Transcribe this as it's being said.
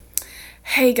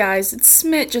Hey guys, it's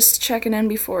Smit just checking in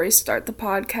before we start the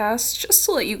podcast, just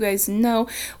to let you guys know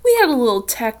we had a little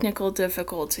technical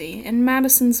difficulty, and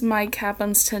Madison's mic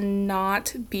happens to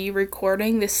not be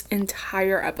recording this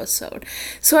entire episode.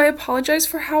 So I apologize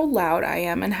for how loud I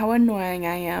am and how annoying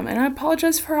I am, and I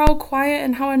apologize for how quiet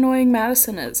and how annoying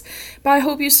Madison is. But I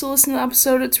hope you still listen to the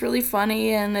episode, it's really funny,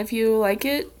 and if you like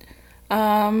it,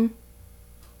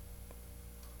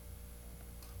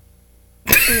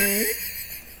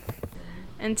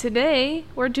 And today,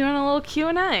 we're doing a little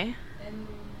Q&A. And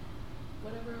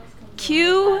whatever else comes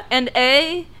Q and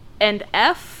A and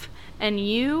F and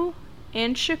U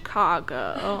in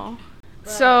Chicago.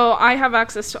 So I have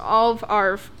access to all of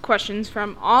our questions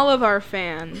from all of our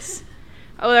fans.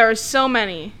 Oh, there are so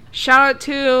many. Shout out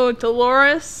to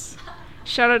Dolores.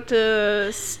 Shout out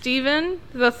to Steven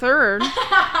the Third.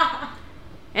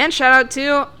 And shout out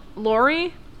to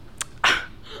Lori.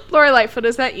 Lori Lightfoot,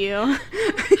 is that you?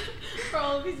 For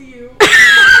all of you.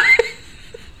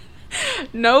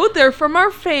 No, they're from our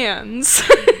fans.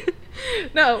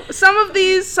 No, some of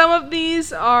these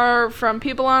are from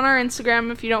people on our Instagram.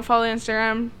 If you don't follow the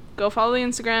Instagram, go follow the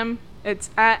Instagram. It's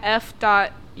at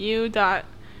f.u.chicago.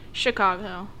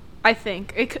 I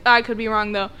think. I could be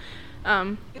wrong, though.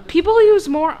 People use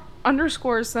more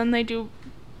underscores than they do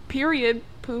period,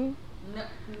 poo.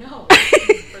 No.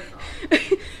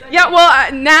 Yeah,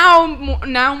 well,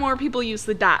 now more people use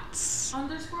the dots.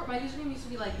 Underscore? My username used to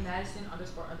be like Madison _____.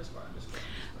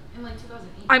 In like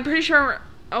 2008. I'm pretty sure,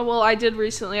 I did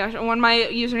recently. When my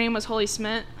username was Holy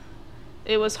Smit,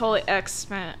 it was Holy X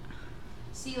Smit.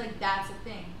 See, like, that's a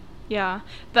thing. Yeah.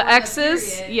 The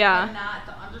X's, period, yeah. But not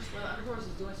the underscore. The underscore is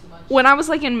doing too much. When I was,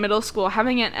 like, in middle school,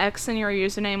 having an X in your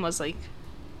username was, like,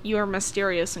 you were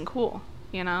mysterious and cool,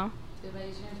 you know? Dude, my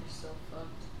usernames are so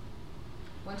fucked.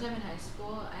 One time in high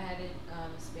school, I had a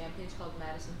spam page called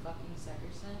Madison fucking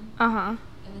Seckerson. Uh-huh.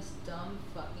 And this dumb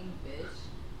fucking bitch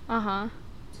Uh-huh.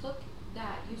 took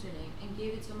that username and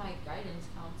gave it to my guidance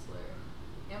counselor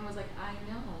and was like, I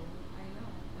know.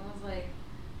 And was like,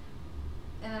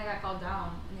 and then I got called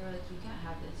down and they were like, you can't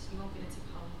have this. You won't get into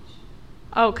college.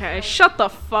 Okay, like, shut the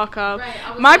fuck up. Right,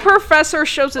 I was My like, professor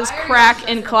shows his why are you crack in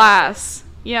stressing class.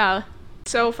 Yeah.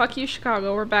 So, fuck you,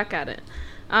 Chicago. We're back at it.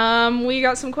 We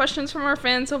got some questions from our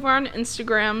fans over on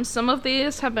Instagram. Some of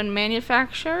these have been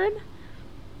manufactured,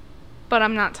 but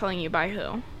I'm not telling you by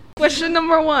who. Question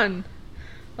number 1.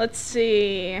 Let's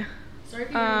see. Sorry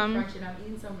if you're crunching. I'm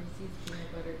eating some Reese's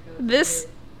peanut butter cups. This.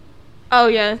 Oh,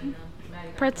 yeah. You know, Maddie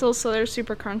got Pretzels, so they're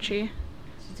super crunchy. them.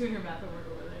 She's doing her math homework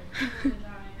over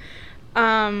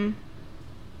there.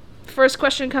 First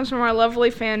question comes from our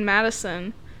lovely fan,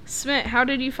 Madison. Smit, how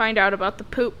did you find out about the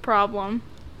poop problem?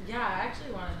 Yeah, I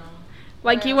actually want to know.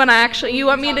 Like, you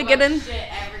want me to get in? Shit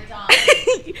every time.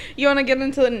 You want to get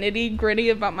into the nitty gritty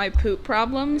about my poop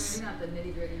problems? Maybe not the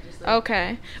nitty gritty, just like.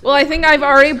 Okay. Well, I think I've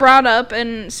already brought up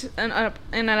in an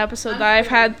episode that I've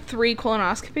had 3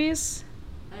 colonoscopies.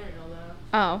 I didn't know that.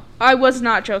 Oh, I was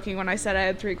not joking when I said I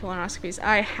had 3 colonoscopies.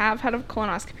 I have had a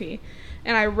colonoscopy,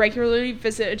 and I regularly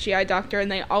visit a GI doctor, and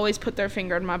they always put their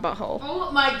finger in my butthole.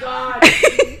 Oh my god.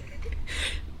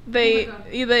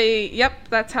 Yep,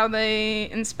 that's how they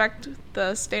inspect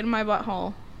the state of my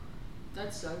butthole.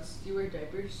 That sucks. Do you wear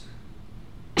diapers?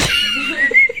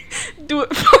 Do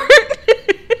it for it.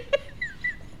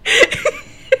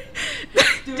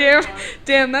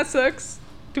 Damn, that sucks.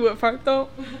 Do it fart though.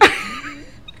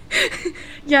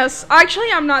 Yes,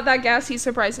 actually I'm not that gassy,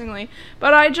 surprisingly.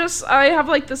 But I have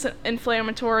like this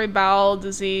inflammatory bowel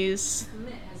disease.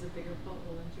 Smit has a bigger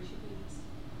butthole than Trisha Paytas.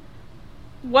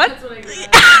 What? That's what I got.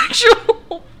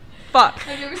 Actual fuck.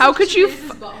 Have you ever How seen could Trisha you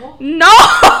Paytas' butthole? No!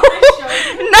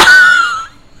 No!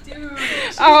 Dude.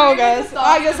 Oh, guys,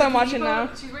 I guess I'm watching now.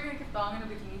 She's wearing like a thong in a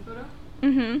bikini photo.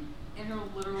 Mhm. And her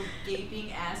literal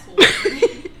gaping asshole.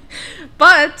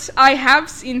 But I have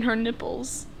seen her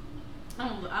nipples I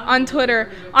don't on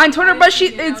Twitter. I On Twitter, but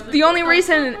seen it, I it's was the like, only what the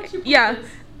reason. fuck would she put Yeah, this?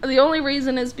 the only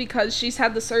reason is because she's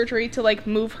had the surgery to like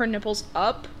move her nipples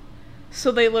up,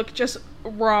 so they look just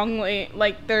wrongly,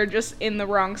 like they're just in the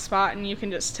wrong spot, and you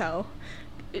can just tell.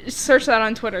 Search that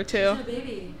on Twitter too. She had a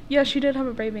baby. Yeah, she did have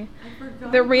a baby. I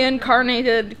forgot. The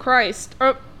reincarnated Christ.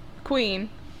 Or Queen.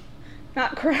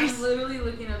 Not Christ. I'm literally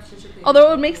looking up Trisha Paytas. Although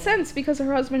it would make sense because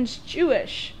her husband's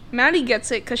Jewish. Maddie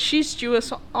gets it because she's Jewish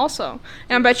also.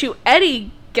 And I bet you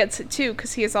Eddie gets it too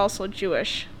because he is also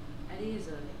Jewish. Eddie is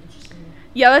an interesting.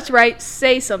 Yeah, that's right.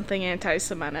 Say something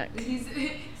anti-Semitic. He's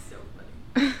so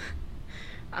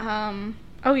funny.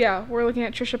 Oh yeah, we're looking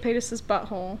at Trisha Paytas'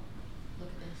 butthole. Look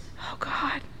at this. Oh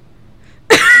god.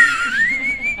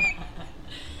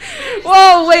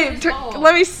 Whoa, wait.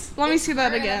 Let me. Please, let me see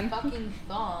that again. A fucking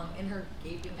thong in her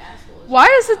gaping asshole. Why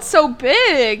is it so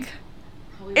big?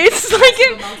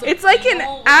 It's like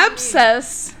an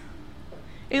abscess.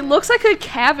 It looks like a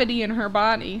cavity in her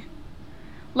body.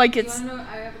 Like it's. You wanna know,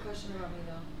 I have a question about me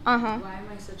though. Why am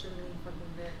I such a mean fucking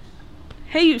bitch?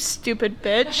 Hey, you stupid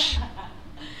bitch.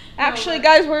 Actually,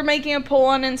 guys, we're making a poll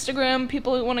on Instagram.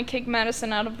 People who want to kick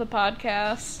Madison out of the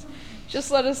podcast.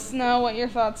 Just let us know what your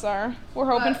thoughts are. We're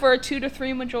hoping for a 2 to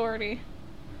 3 majority.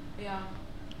 Yeah.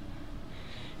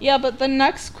 Yeah, but the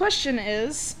next question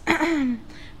is,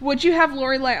 would you have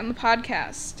Lori Light on the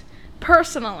podcast?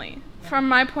 Personally, from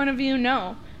my point of view,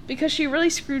 no. Because she really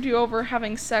screwed you over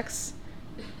having sex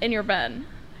in your bed.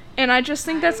 And I just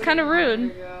think that's kind of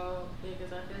rude.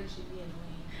 Because I feel like she'd be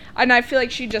annoying. And I feel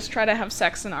like she'd just try to have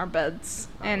sex in our beds.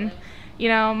 Probably. And, you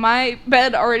know, my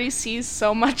bed already sees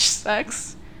so much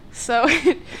sex. So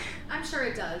I'm sure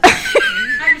it does.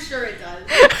 I'm sure it does.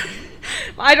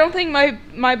 I don't think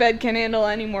my bed can handle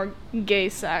any more gay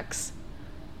sex.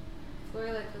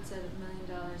 Lori Lightfoot said $1 million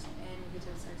and you get to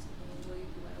have sex with me. Will you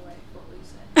be my wife? What will you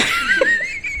say?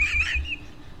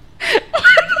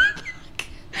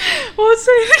 What was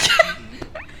it again?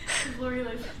 Lori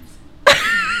Lightfoot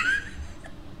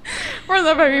We're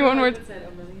the baby one word. Said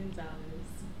 $1 million.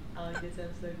 I'll get to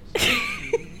have sex.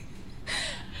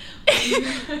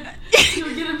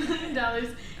 You'll get $1 million.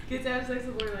 Get to have sex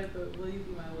with Lori Lightfoot. Will you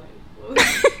be my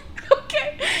wife?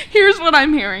 Okay. Here's what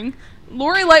I'm hearing.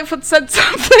 Lori Lightfoot said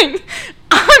something.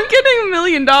 I'm getting $1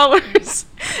 million,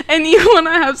 and you want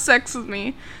to have sex with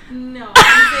me. No, I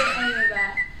didn't say any of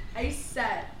that. I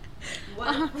said,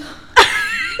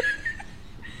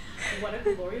 what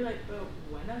if Lori Lightfoot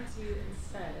went up to you and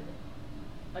said,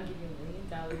 I'll give you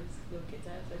 $1 million, you'll get to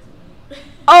have sex with me.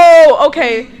 Oh,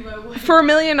 okay. For $1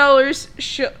 million,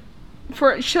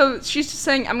 she's just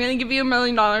saying, I'm gonna give you $1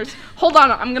 million. Hold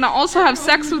on, I'm gonna also have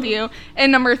sex with you.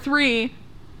 And number 3,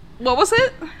 what was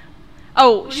it?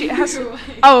 Oh, she has.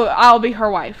 Oh, I'll be her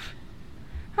wife.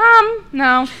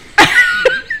 No.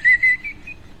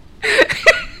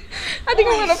 I think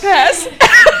I'm gonna pass.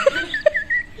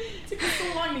 Took us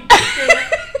so long to get there.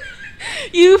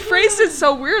 You phrased it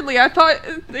so weirdly. I thought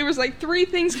there was like 3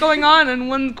 things going on in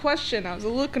one question. I was a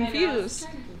little confused. I was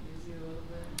trying to confuse you a little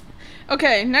bit.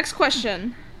 Okay, next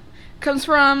question comes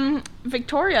from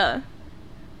Victoria,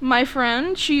 my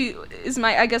friend. She is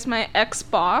my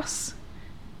ex-boss.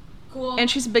 Cool. And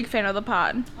she's a big fan of the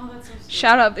pod. Oh, that's so sweet.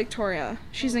 Shout out Victoria.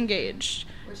 She's engaged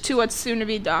to a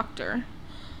soon-to-be doctor.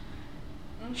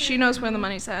 Okay. She knows where the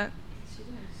money's at. She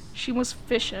does. She was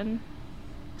fishing.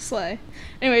 Slay.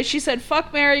 Anyway, she said,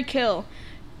 fuck, marry, kill.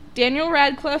 Daniel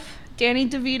Radcliffe, Danny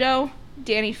DeVito,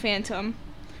 Danny Phantom.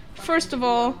 First of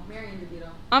all,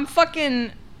 I'm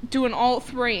fucking doing all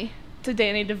 3 to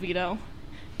Danny DeVito.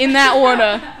 In that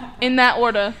order. In that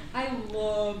order. I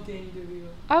love Danny DeVito.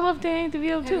 I love Danny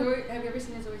DeVito too. Have you ever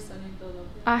seen It's Always Sunny in Philadelphia?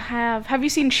 I have. Have you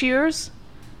seen Cheers?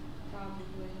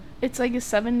 Probably. It's like a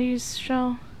 70s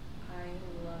show.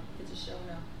 It's a show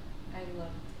now. I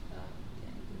love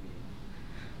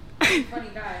Danny DeVito. Funny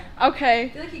guy. Okay. I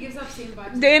feel like he gives off same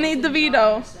vibes. Danny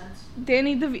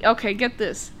DeVito. Okay, get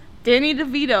this. Danny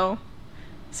DeVito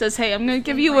says, hey, I'm going to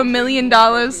give you $1 million.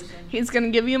 He's going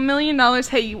to give you $1 million.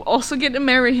 Hey, you also get to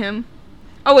marry him.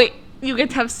 Oh, wait. You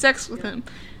get to have sex with him.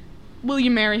 Will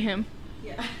you marry him?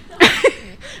 Yeah.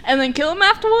 And then kill him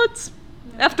afterwards?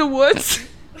 No. Afterwards?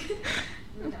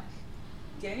 No.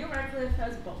 Daniel Radcliffe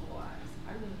has bubble eyes.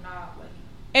 I do not like him.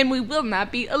 And we will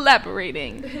not be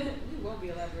elaborating. We won't be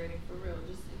elaborating for real.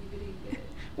 Just anybody get it.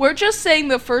 We're just saying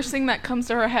the first thing that comes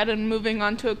to our head and moving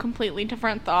on to a completely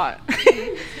different thought. Yeah,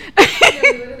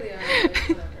 we literally are. Like,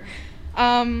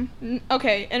 whatever.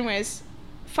 Okay, anyways.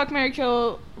 Fuck, marry,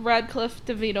 kill, Radcliffe,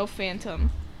 DeVito,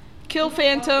 Phantom. Kill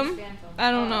Phantom.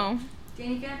 I don't know.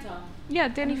 Danny Phantom. Yeah,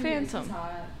 Danny Phantom.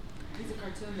 He's a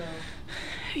cartoon though.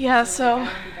 Yeah,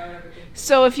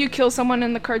 so if you kill someone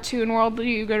in the cartoon world, do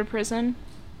you go to prison?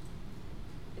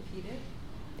 If he did?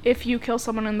 If you kill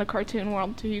someone in the cartoon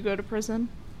world, do you go to prison?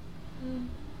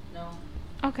 No.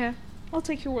 Okay. I'll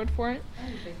take your word for it.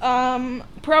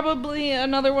 Probably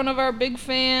another one of our big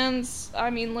fans. I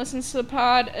mean, listens to the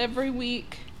pod every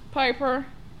week. Piper.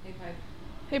 Hey, Pipe.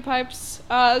 Hey, Pipes.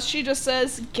 She just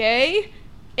says gay.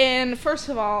 And first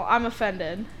of all, I'm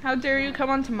offended. How dare you come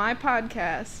onto my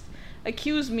podcast,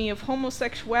 accuse me of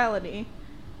homosexuality,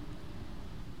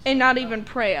 and not even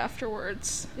pray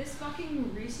afterwards. This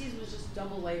fucking Reese's was just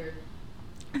double layered.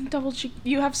 Double cheek.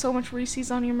 You have so much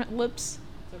Reese's on your lips.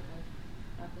 It's okay.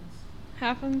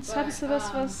 Happens to the best of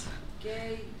us.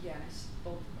 Gay, yes.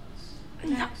 Both of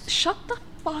us. No, shut the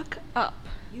fuck up.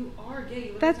 You are gay.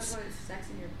 You That's... talk about sex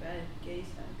in your bed. Gay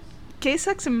sex. Gay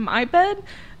sex in my bed?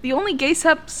 The only gay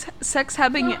sex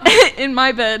happening in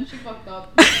my bed. She fucked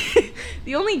up.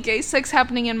 The only gay sex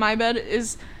happening in my bed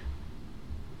is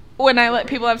when I let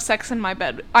people have sex in my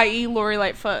bed, i.e. Lori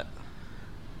Lightfoot.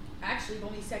 Actually, the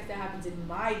only sex that happens in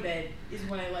my bed is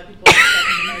when I let people have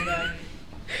sex in my bed.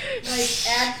 Like,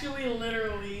 actually,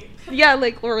 literally. Yeah,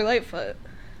 like Lori Lightfoot.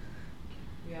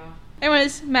 Yeah.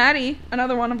 Anyways, Maddie,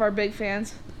 another one of our big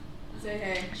fans. Say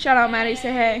hey. Shout out, Maddie.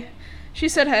 Say hey. She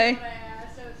said hey.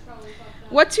 So it's probably fucked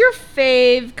up. What's your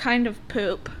fave kind of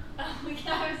poop? Oh my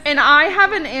God. And I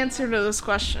have an answer to this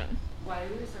question. Why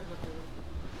do we start with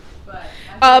poop?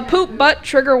 But Poop butt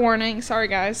trigger warning. Sorry,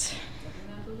 guys.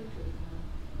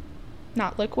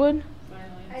 Not liquid.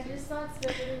 I just thought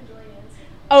Smith would enjoy answering.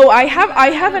 Oh, I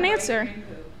have an answer.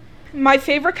 My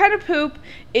favorite kind of poop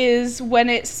is when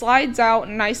it slides out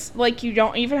nice, like you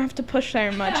don't even have to push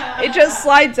very much. It just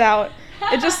slides out.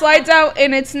 It just slides out,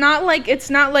 and it's not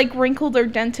like wrinkled or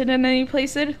dented in any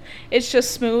places. It's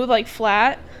just smooth, like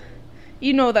flat.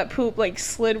 You know that poop like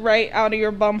slid right out of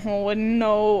your bumhole with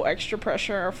no extra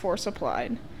pressure or force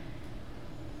applied.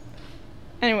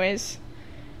 Anyways,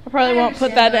 I probably won't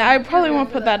put that. I probably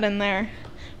won't put that in there.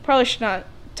 Probably should not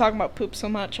talk about poop so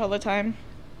much all the time.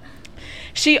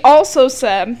 She also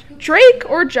said, Drake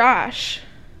or Josh?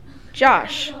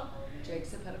 Josh.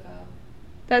 Drake's a pedophile.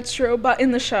 That's true, but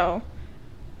in the show.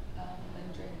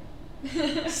 And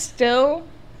Drake. Still?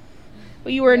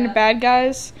 Well, you were into bad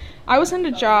guys? I was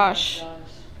into Josh. Josh.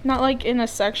 Not like in a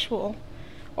sexual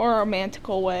or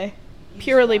romantical way.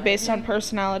 Purely based on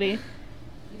personality.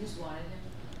 You just wanted him.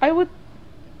 I would...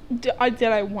 Did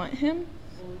I want him?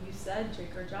 Well, you said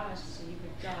Drake or Josh, so you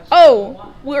picked Josh.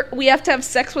 Oh, we have to have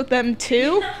sex with them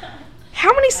too?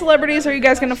 How many celebrities are you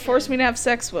guys going to force me to have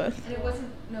sex with? And it wasn't.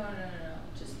 No.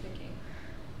 Just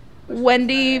picking.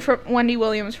 Wendy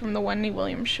Williams from the Wendy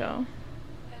Williams show.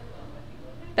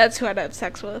 That's who I'd have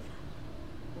sex with.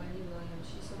 Wendy Williams.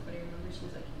 She's so funny. Remember, she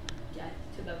was like, "Yes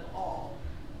to them all."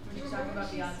 When she was talking about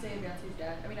Beyonce and Beyonce's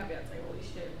dad. I mean, not Beyonce. Holy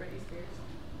shit, Britney Spears.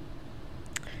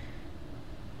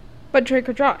 But Drake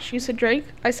or Josh? You said Drake,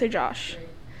 I say Josh. Drake,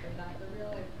 but not the real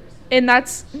life person.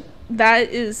 And that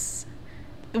is,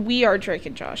 we are Drake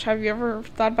and Josh. Have you ever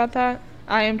thought about that?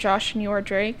 I am Josh and you are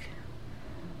Drake.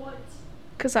 What?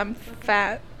 Because I'm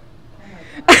fat. Oh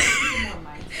my God. This is more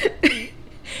mindset.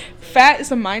 Fat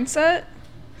is a mindset?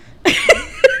 Yeah,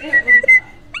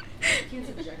 can't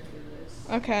subject to this.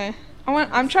 Okay.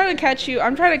 I'm trying to catch you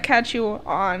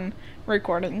on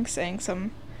recording saying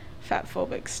some fat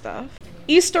phobic stuff.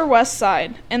 East or west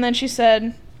side? And then she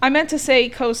said, I meant to say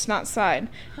coast, not side.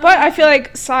 But I feel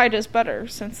like side is better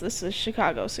since this is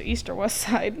Chicago, so east or west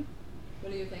side?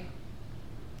 What do you think?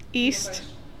 East.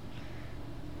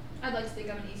 I'd like to think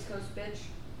I'm an East Coast bitch,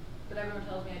 but everyone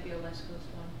tells me I'd be a West Coast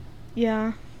one.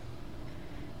 Yeah.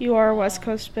 You are a west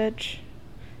coast bitch.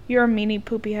 You're a meanie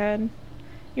poopy head.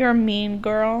 You're a mean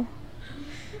girl.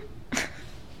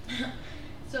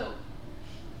 So,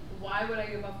 why would I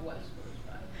give up West Coast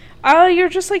vibe? Oh, you're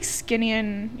just like skinny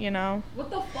and, you know. What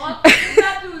the fuck? What does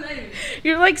that do with anything?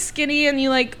 You're like skinny and you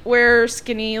like wear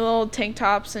skinny little tank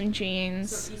tops and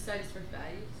jeans. So East Side is for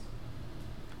fatties?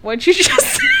 What'd you just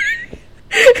say?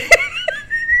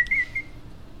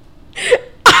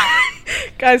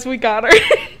 Guys, we got her.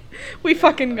 We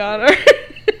fucking got her.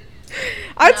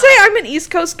 I'd say I'm an East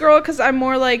Coast girl because I'm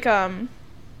more like So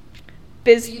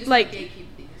you just like gatekeep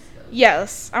the East Coast?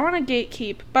 yes, I want to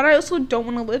gatekeep, but I also don't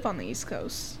want to live on the East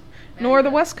Coast nor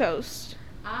the West Coast.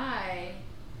 I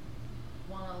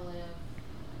want to live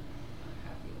a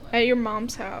happy life. At your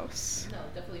mom's house, No,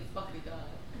 definitely fucking God.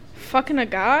 fucking a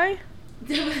guy.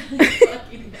 Definitely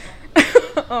fucking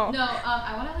no. Oh. No,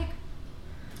 I want to like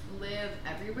live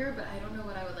everywhere, but I don't know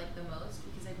what I would like the most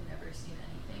because I've never seen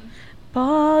anything.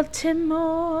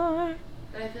 Baltimore.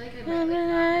 But I feel like I might like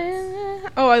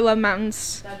mountains. Oh, I love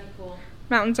mountains. That'd be cool.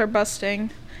 Mountains are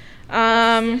busting.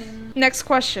 Next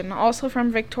question, also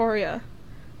from Victoria.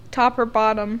 Top or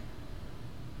bottom?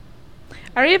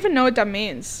 I don't even know what that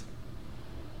means.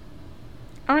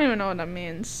 I don't even know what that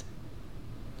means.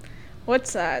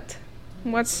 What's that?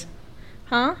 What's...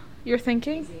 Huh? You're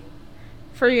thinking? Easy.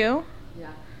 For you?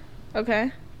 Yeah.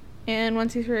 Okay. And 1,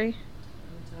 2, 3.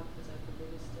 I'm a top because I have the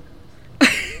biggest dick in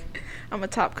Chicago. I'm a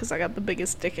top because I got the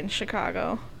biggest dick in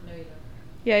Chicago. No, you don't.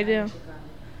 Yeah, I I'm do. in Chicago.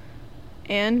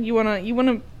 And you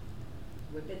wanna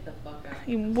Whip it the fuck out.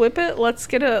 you whip it? Let's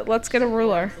get a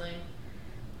ruler. Arm's length.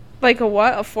 Like a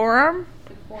what? A forearm?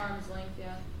 Like 4 arms length,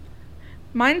 yeah.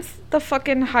 Mine's the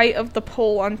fucking height of the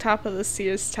pole on top of the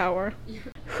Sears Tower.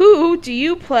 Who do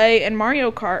you play in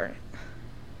Mario Kart?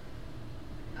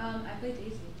 I play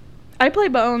Daisy. I play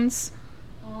Bones.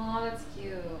 Oh, that's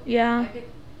cute. Yeah. I pick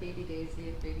Baby Daisy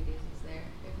if Baby Daisy's there.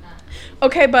 If not.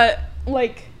 Okay, but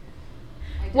like,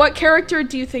 I what don't- character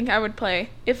do you think I would play?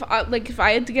 If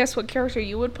I had to guess what character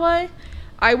you would play,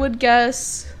 I would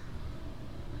guess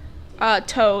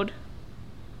Toad.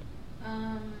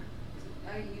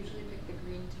 I usually pick the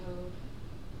green Toad.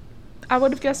 I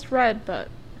would have guessed Red, but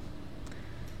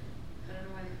I don't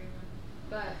know why the green one.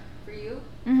 But for you,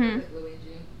 Mhm. I pick Luigi.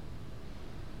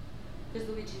 Because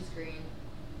Luigi's green.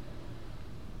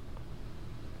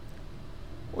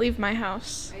 leave my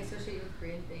house. I associate you with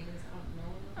green things. I don't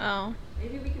know. Oh.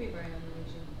 Maybe we could be Brian and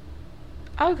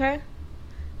Luigi. Okay.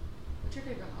 What's your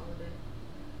favorite holiday?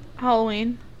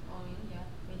 Halloween. Halloween? Yeah,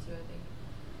 me too, I think.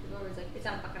 People are always like, it's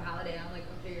not a fucking holiday. I'm like,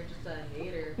 okay, you're just a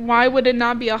hater. Why would it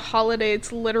not be a holiday?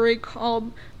 It's literally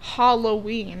called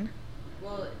Halloween.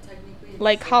 Well, technically, it's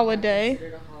Like not holiday?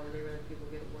 considered a holiday where people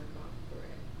get work off for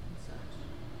it and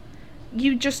such.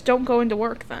 You just don't go into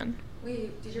work then.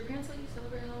 Wait, did your parents let you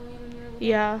celebrate Halloween when you were little?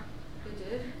 Yeah. They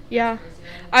did? Yeah. That's crazy.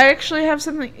 I actually have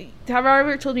something. Have I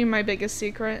ever told you my biggest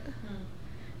secret?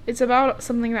 It's about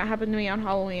something that happened to me on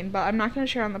Halloween, but I'm not going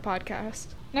to share on the podcast.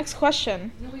 Next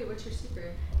question. No, wait, what's your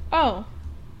secret? Oh,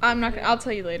 I'm not. I'll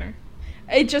tell you later.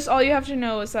 It just all you have to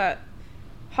know is that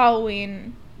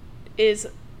Halloween is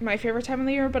my favorite time of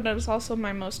the year, but it is also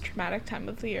my most traumatic time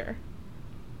of the year.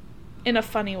 In a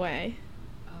funny way.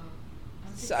 Oh.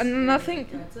 I'm So, scared. nothing-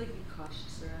 Like, to like be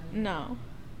cautious around you.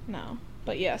 No.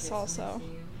 But yes, Kiss when I also. see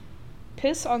you.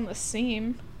 Piss on the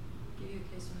seam. Give you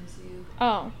a kiss when I see you.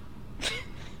 Oh.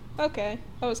 Okay.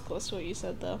 That was close to what you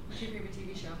said, though. What's your favorite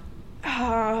TV show?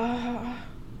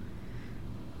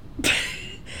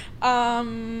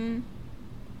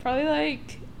 Probably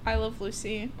like I Love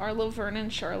Lucy or Laverne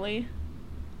and Shirley.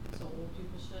 So old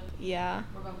people shit. Yeah.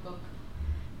 What about book?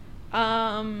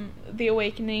 The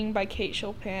Awakening by Kate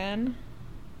Chopin,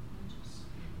 Interesting.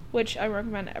 which I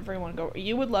recommend everyone go.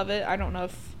 You would love it. I don't know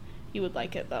if you would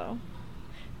like it though.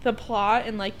 The plot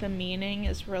and like the meaning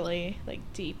is really like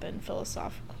deep and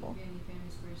philosophical. Be any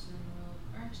famous person in the world,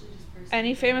 or actually just person. Any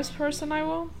in famous general, person I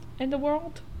will in the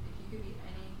world? If you could be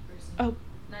any person. Oh,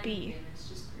 Not be. even famous,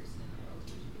 just person in the world.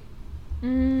 Who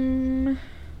would you be?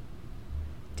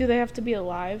 Do they have to be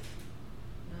alive?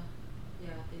 No.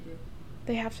 Yeah, they do.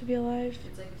 They have to be alive.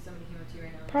 It's like if somebody came up to you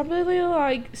right now. and Probably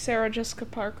like Sarah Jessica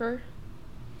Parker.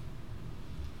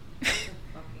 That's a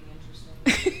fucking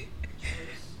interesting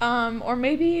choice. Or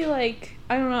maybe like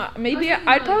I don't know. Maybe thinking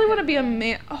I'd like probably want to that, be a yeah.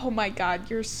 man. Oh my God,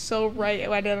 you're so right.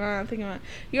 Why did I not think about it?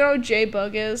 You know who J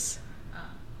Bug is?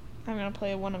 I'm gonna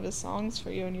play one of his songs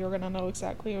for you, and you're gonna know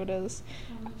exactly who it is.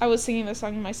 I was singing this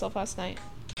song to myself last night.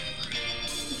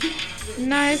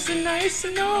 Nice and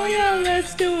oh yeah,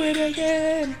 let's do it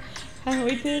again. How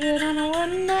we did it on a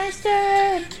one night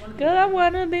stand. Girl, I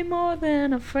wanna be more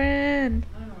than a friend.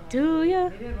 I don't know what Do ya?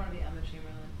 Maybe I'd want to be Emma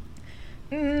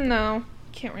Chamberlain. No,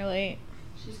 can't relate.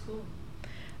 She's cool.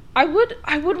 I would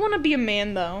want to be a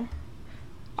man though.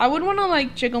 I would want to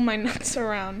like jiggle my nuts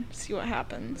around, see what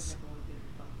happens.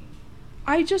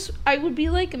 I want to be fucking. I would be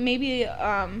like maybe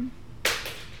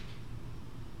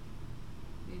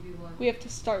Maybe one. we have to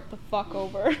start the fuck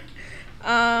over.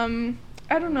 I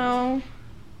don't know.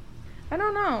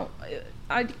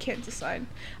 I can't decide.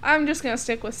 I'm just gonna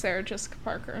stick with Sarah Jessica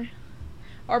Parker,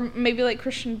 or maybe like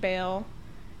Christian Bale,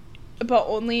 but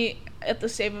only at the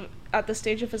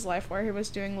stage of his life where he was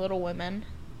doing Little Women.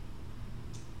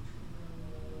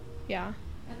 Yeah.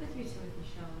 I'd like to be Timothy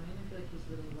Chalamet. I feel like he's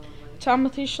really well liked.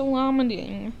 Timothy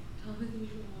Chalamet. Timothy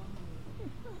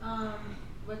Chalamet.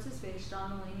 What's his face?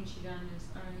 John Mulaney cheated on his.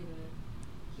 I don't know.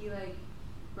 He like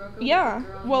broke up Yeah, with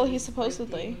the girl. well, he he was,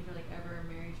 supposedly- like, dating for like ever and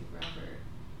married to forever,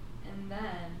 and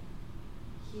then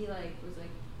he like was like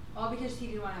all because he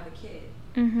didn't want to have a kid.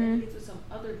 Then he Mhm. gets with some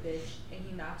other bitch and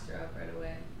he knocks her up right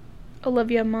away.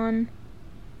 Olivia Munn.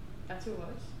 That's who it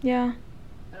was. Yeah.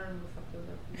 I don't know who the fuck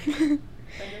those are.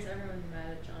 But I guess everyone's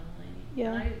mad at John Mulaney.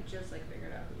 Yeah. And I just like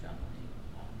figured out who John Mulaney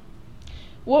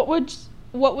was.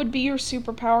 What would be your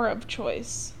superpower of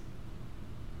choice?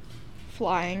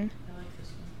 Flying. I like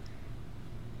this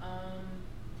one.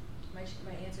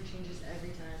 My answer changes every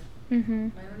time.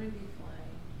 Mhm. Mine would be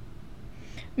flying.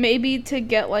 Maybe to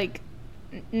get like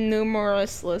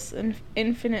numerous lists and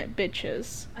infinite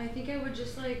bitches. I think I would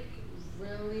just like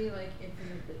really like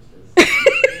infinite bitches.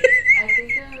 I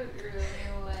think I would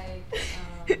really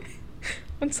like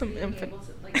What's some being infinite? able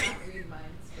to like not read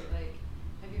minds, but like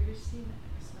have you ever seen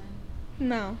X-Men?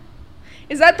 No.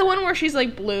 Is that the one where she's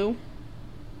like blue?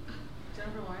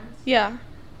 Jennifer Lawrence? Yeah.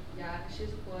 Yeah, she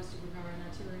has a cool superpower and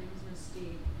that too. Her name is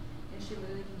Mystique, and she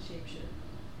literally can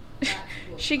shapeshift. That's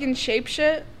cool. She can shape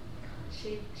shit.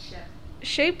 Shapeshift.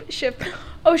 Shape shift.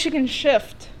 Oh, she can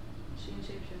shift.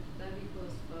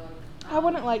 I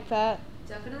wouldn't like that.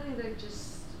 Definitely like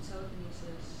just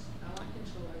telekinesis. I want to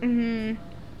control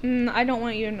everything. I don't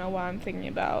want you to know what I'm thinking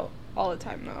about all the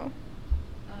time, though.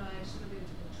 I just want to be able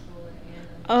to control it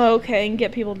and. Oh, okay, and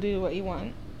get people to do what you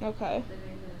want. Okay.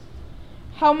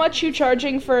 How much you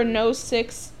charging for a no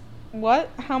six? What?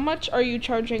 How much are you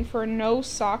charging for a no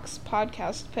socks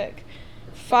podcast pick?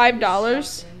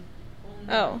 $5.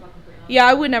 Oh, yeah,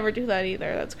 I would never do that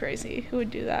either. That's crazy. Who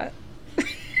would do that?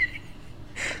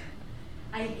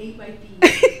 I hate my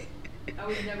feet. I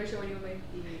would never show anyone my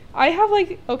feet. I have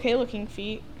like okay looking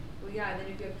feet. Well, yeah, and then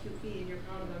if you have cute feet and you're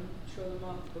proud of them, show them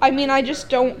off. I mean, I just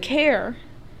don't care.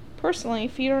 Personally,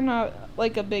 feet are not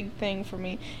like a big thing for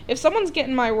me. If someone's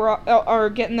getting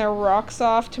getting their rocks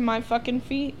off to my fucking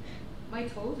feet, my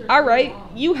toes are all right,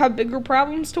 long. you have bigger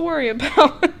problems to worry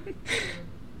about.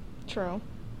 True.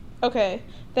 Okay,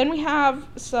 then we have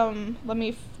some. Let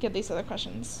me get these other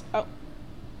questions. Oh.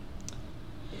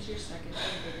 Is your second one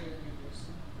bigger than your first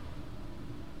one?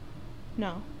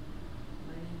 No.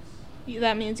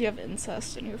 That means you have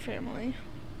incest in your family.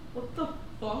 What the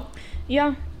fuck?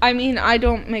 Yeah. I mean, I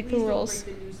don't make Please the rules. Don't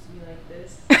break the news to me like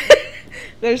this.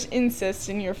 There's incest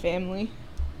in your family.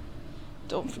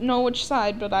 Don't know which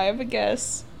side, but I have a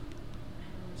guess.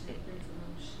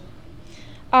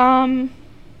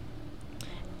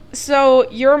 So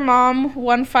your mom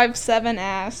 157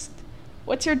 asked,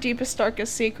 "What's your deepest,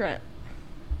 darkest secret?"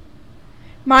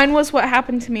 Mine was what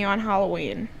happened to me on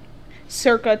Halloween,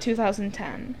 circa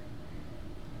 2010.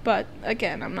 But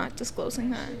again, I'm not disclosing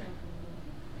that.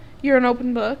 You're an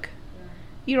open book? Yeah.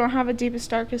 You don't have a deepest,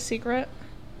 darkest secret?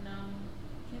 No.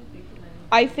 Can't think of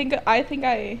any. I think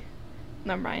I...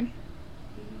 Never mind.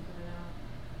 You can put it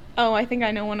out. Oh, I think I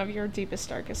know one of your deepest,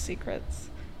 darkest secrets.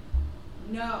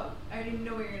 No, I didn't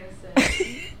know what you were gonna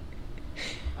say.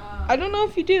 I don't know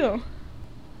if you do.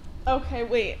 Okay,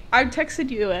 wait. I texted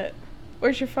you it.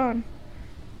 Where's your phone?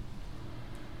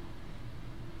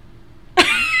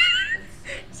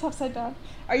 It's upside down.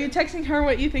 Are you texting her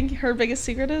what you think her biggest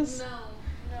secret is? No.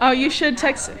 Oh, you should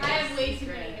text it. I have way too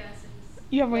many guesses.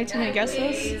 You have way too many guesses?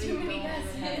 Way too many Don't have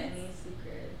guesses. any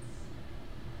secrets.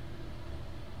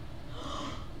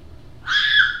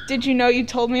 Did you know you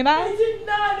told me I that? did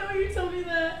not know you told me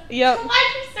that. Yep.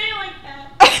 Why'd you say it like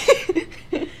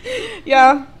that?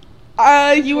 Yeah.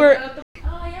 You were...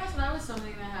 Oh, yes, that was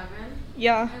something that happened.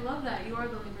 Yeah. I love that. You are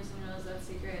the only person who knows that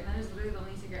secret, and that is literally the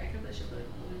only secret. I kept that shit for like a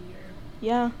whole year.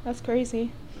 Yeah, that's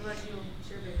crazy. What about you? What's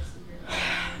your biggest secret?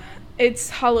 It's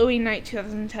Halloween night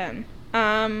 2010.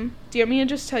 Do you want me to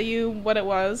just tell you what it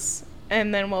was,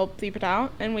 and then we'll bleep it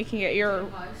out, and we can get your...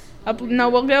 No,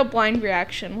 we'll get a blind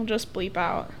reaction. We'll just bleep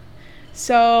out.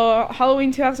 So,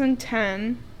 Halloween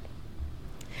 2010,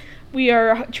 we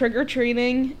are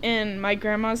trick-or-treating in my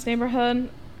grandma's neighborhood,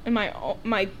 in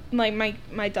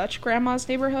my Dutch grandma's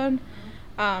neighborhood.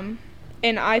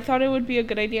 And I thought it would be a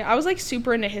good idea. I was like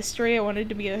super into history. I wanted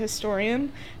to be a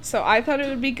historian. So I thought it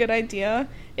would be a good idea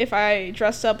if I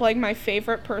dressed up like my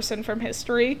favorite person from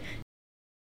history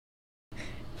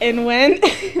and went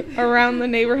around the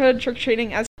neighborhood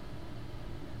trick-or-treating as...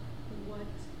 What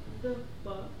the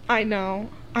fuck? I know.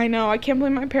 I can't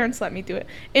believe my parents let me do it.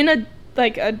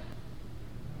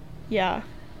 Yeah.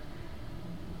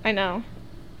 I know.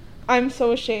 I'm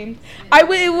so ashamed.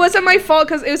 It wasn't my fault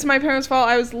because it was my parents' fault.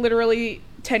 I was literally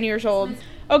 10 years old.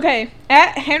 Okay,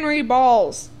 at Henry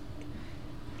Balls.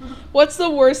 What's the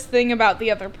worst thing about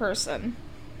the other person?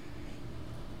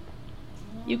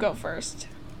 You go first.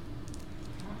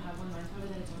 I don't have one. Mine's probably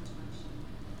that I talk too much.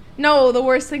 No, the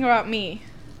worst thing about me.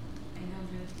 I know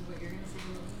what you're gonna say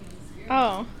about me. I'm scared. Oh,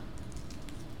 I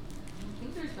don't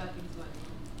think there's bad things about you.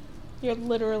 you're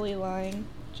literally lying.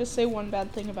 Just say one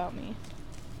bad thing about me.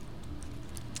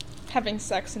 Having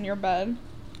sex in your bed.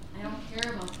 I don't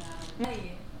care about that.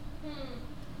 Hey,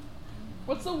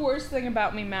 What's the worst thing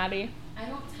about me, Maddie? I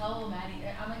don't tell Maddie.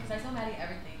 I'm like, cause I tell Maddie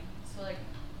everything. So like,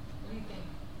 what do you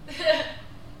think?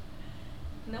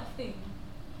 Nothing.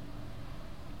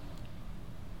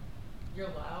 You're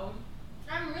loud.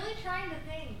 I'm really trying to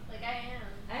think. Like I am.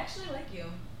 I actually like you.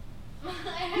 I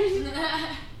actually.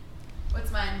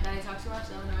 What's mine? Did I talk too much?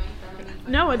 That annoying?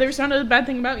 No, there's not a bad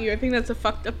thing about you. I think that's a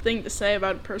fucked up thing to say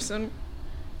about a person.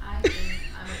 I think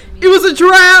I'm a comedic. It was a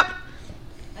trap!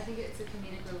 I think it's a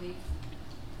comedic relief.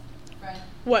 Friend.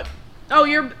 What? Oh,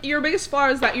 your biggest flaw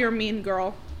is that you're a mean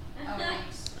girl. Oh,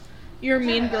 thanks. You're a I'll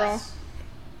try mean my girl. best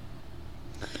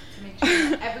to make sure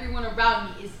that everyone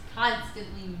around me is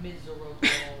constantly miserable.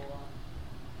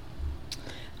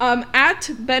 At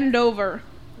Bend Over.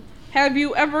 Have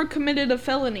you ever committed a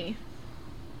felony?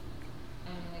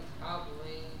 Like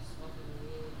probably smoking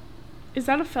weed. Is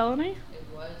that a felony? It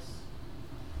was.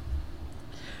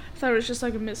 thought it was just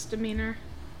like a misdemeanor.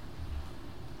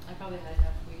 I probably had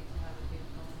enough weed to have a big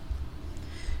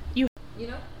felony. You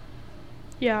know?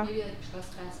 Yeah. Maybe like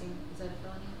trespassing. Is that a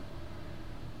felony?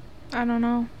 I don't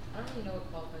know. I don't really know what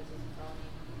qualifies as a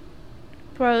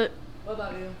felony. But What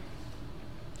about you?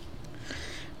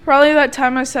 probably that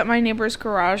time I set my neighbor's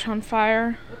garage on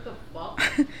fire. What the fuck?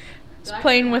 Just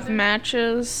playing with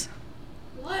matches.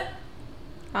 What?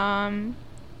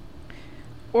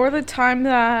 Or the time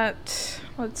that,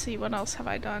 let's see, what else have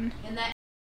I done? And that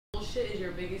bullshit is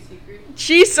your biggest secret?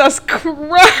 Jesus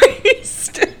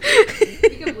Christ! You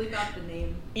can bleep out the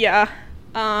name. Yeah.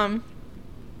 I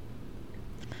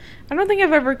don't think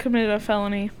I've ever committed a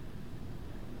felony.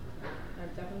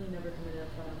 I've definitely never committed a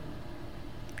felony.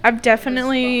 I've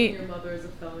definitely... Fucking your mother is a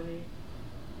felony.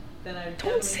 Then I've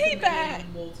Don't say that.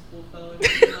 multiple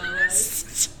felonies in my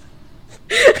life.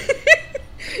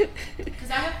 Because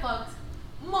I have fucked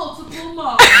multiple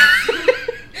moms. Pew,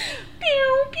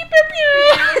 pew, pew,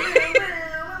 pew.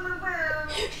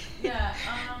 Yeah,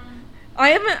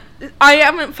 I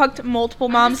haven't fucked multiple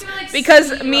moms just gonna, like, because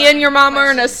speed me run and your mom are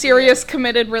in a questions serious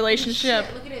committed relationship.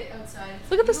 Shit, look at it outside. It's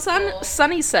Look at the beautiful.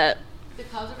 sunny set. The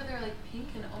clouds over there are like pink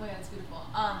and oh my god, it's beautiful.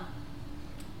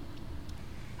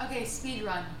 Okay, speed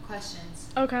run questions.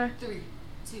 Okay. 3,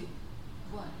 2,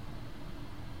 1.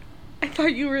 I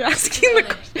thought you were asking the Real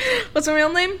name. question. What's my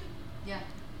real name? Yeah.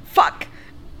 Fuck.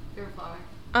 Favorite flower.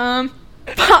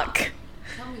 Fuck.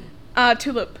 Tell me.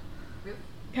 Tulip. Really?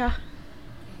 Yeah. Okay.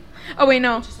 Oh wait,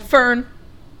 no. What's your sun Fern.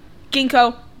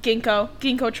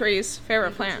 Ginkgo trees. Favorite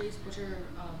sign? plant. Trees, what's your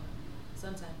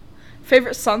sun sign?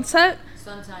 Favorite sunset?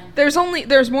 Sun sign. There's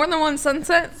more than one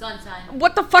sunset? Sun sign.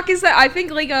 What the fuck is that? I think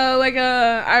like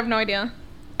a I have no idea.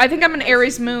 I think I'm an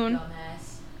Aries moon.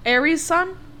 Dumbass. Aries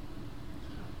sun?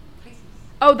 Pisces.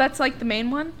 Oh, that's like the main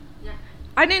one? Yeah.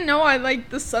 I didn't know I liked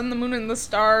the sun, the moon, and the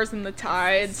stars and the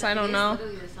tides. I don't know. It's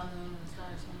literally the sun, the moon, and the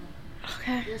stars.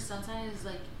 Okay. Your sun sign is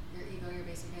like your ego, your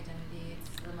basic identity. It's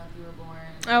the month you were born.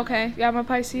 Okay. Yeah, I'm a Your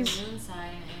Pisces. moon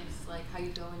sign is like how you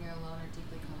feel when you're alone or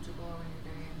deeply comfortable or when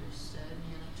you're very understood and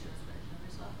you're like truest version of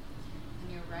yourself.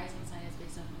 And your rising sign is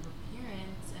based off of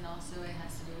appearance and also it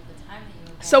has to do with the time that you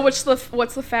were born. So what's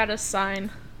the fattest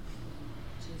sign?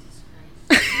 Jesus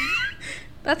Christ.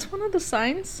 That's one of the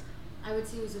signs. I would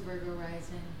say it was a Virgo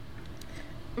rising.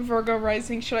 Virgo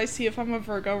rising. Should I see if I'm a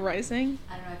Virgo rising?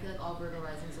 I don't know, I feel like all Virgo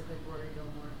risings look like Rory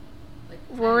Gilmore. Like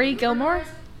Rory you a Virgo Gilmore?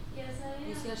 rising? Yes, I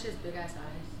You see am. how she has big ass eyes?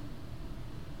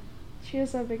 She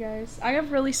has that big eyes. I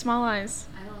have really small eyes.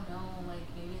 I don't know, like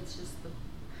maybe it's just the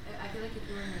I feel like if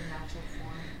you were in your natural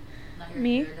form, not your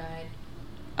Me? hair dyed.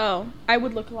 Oh, I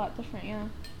would look a lot different, yeah.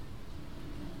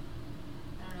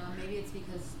 I don't know, maybe it's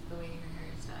because the way your hair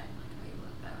is dyed, like how you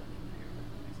look, that would be how your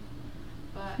Virgo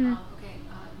rising. But okay,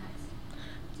 next.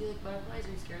 Do you like butterflies or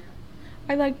are you scared of them?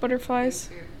 I like butterflies.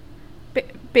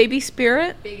 Biggest fear. Baby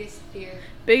spirit. Biggest fear.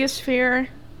 Biggest fear.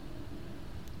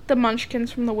 The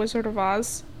Munchkins from The Wizard of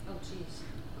Oz. Oh jeez.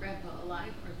 Grandpa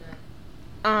alive or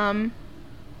dead?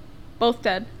 Both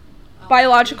dead. Oh,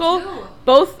 Biological. me too.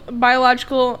 Both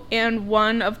biological and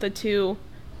one of the two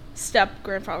step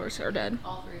grandfathers are dead.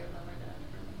 All 3 of them are dead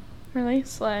for me. Really?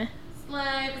 Slay.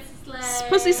 Slay, pussy slay.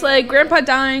 Pussy slay. Grandpa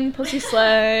dying. Pussy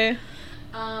slay.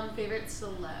 Favorite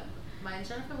celeb. Mine's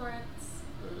Jennifer Lawrence.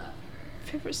 Love her.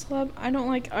 Favorite celeb? I don't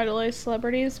like idolize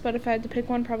celebrities, but if I had to pick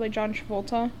one, probably John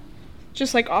Travolta.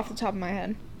 Just like off the top of my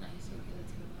head. Nice. Okay,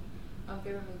 that's a good one.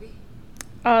 Favorite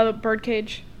movie?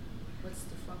 Birdcage. What's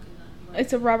the fucking name?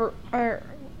 It's a Rob.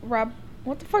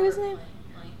 What the fuck is his name?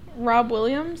 Like, Rob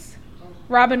Williams. oh,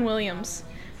 Robin Williams.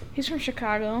 He's from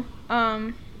Chicago. Who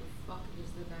the fuck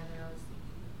is the guy that I was thinking?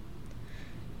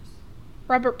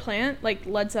 Robert Plant, like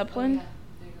Led Oh, Zeppelin. yeah.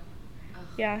 There you go. Ugh.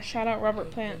 Yeah, shout out Robert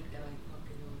I Plant. think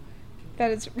that I fucking know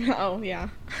That is. Oh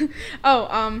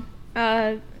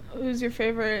yeah. Who's your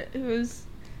favorite? Who's?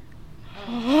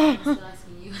 I'm still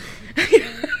asking you.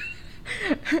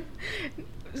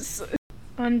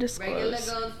 Undisclosed.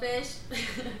 Regular goldfish.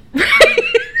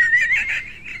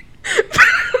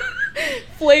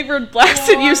 Flavored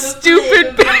blasted, you the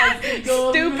stupid, flavored blasted stupid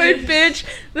goldfish. bitch.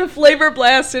 The flavor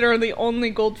blasted are the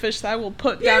only goldfish that I will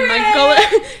put down my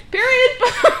gullet. Period.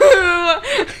 Boo.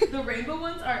 The rainbow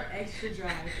ones are extra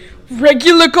dry.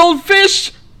 Regular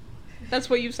goldfish. That's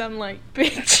what you sound like,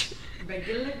 bitch.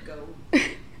 Regular gold.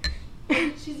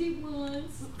 Cheesy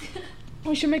ones.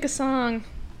 We should make a song.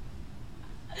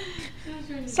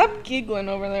 Stop giggling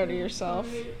over there to yourself.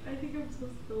 I think I'm so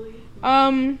silly.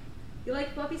 You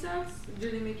like fluffy socks? Or do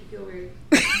they make you feel weird?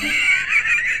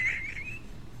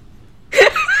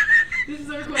 This is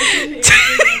our question.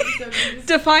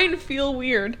 Define feel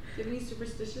weird. Do you have any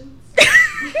superstitions? No,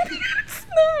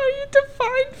 you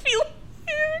define feel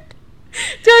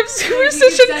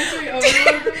superstition. sensory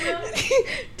overload from them?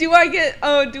 Do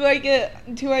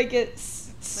I get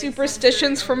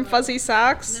superstitions from fuzzy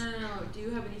socks? No. Do you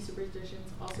have any superstitions?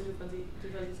 Also, do fuzzy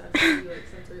socks give you like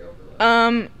sensory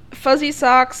overload? Fuzzy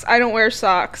socks. I don't wear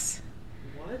socks.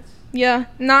 What? Yeah,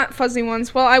 not fuzzy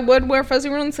ones. Well, I would wear fuzzy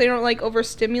ones. They don't like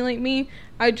overstimulate me.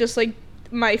 I just like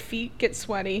my feet get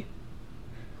sweaty.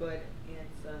 Good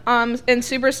answer. And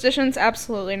superstitions,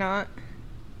 absolutely not.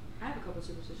 I have a couple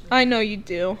superstitions. I know you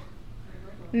do.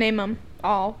 Name them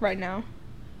all right now.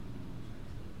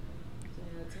 So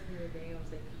yeah, it's the other day. I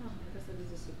was like, I guess that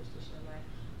is a superstition of mine.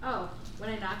 Oh, when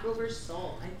I knock over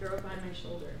salt, I throw it behind my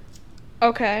shoulder.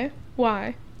 Okay,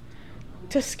 why?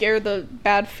 To scare the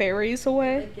bad fairies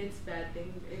away? It gets bad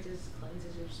things. It just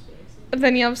cleanses your space. And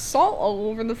then you have salt all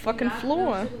over the fucking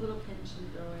floor. Just a little pinch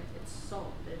and throw it. It's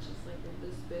salt. It's just like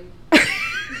this big.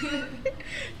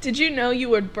 Did you know you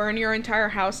would burn your entire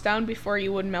house down before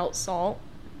you would melt salt?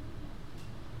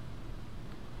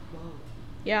 Whoa.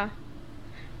 Yeah.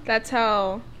 That's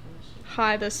how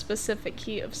high the specific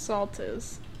heat of salt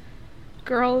is.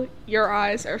 Girl, your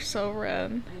eyes are so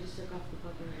red. I just took off the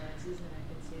fucking glasses and I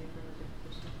can see it from a different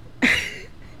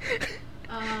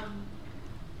perspective.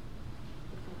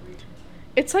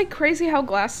 It's like crazy how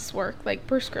glasses work, like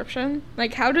prescription.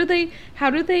 Like how do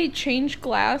they change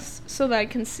glass so that I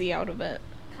can see out of it?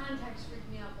 Contacts freak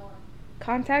me out more.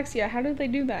 Contacts? Yeah, how did they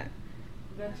do that?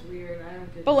 That's weird. I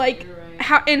don't get But that. like You're right.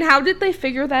 how did they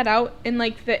figure that out in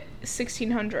like the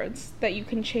 1600s that you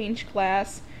can change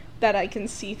glass that I can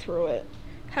see through it?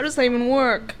 How does that even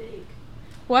work? It's fake.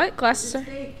 What? Glasses It's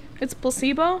are fake. It's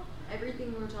placebo?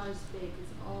 Everything we're taught is fake.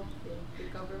 It's all fake. The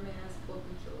government has full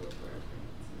control over everything.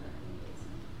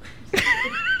 It's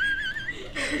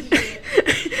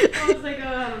nothing. I was like,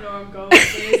 I don't know where I'm going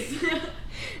with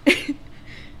this.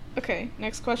 Okay,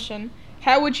 next question.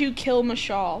 How would you kill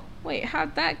Mashal? Wait,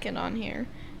 how'd that get on here?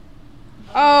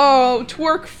 Oh,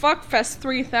 Twerk Fuckfest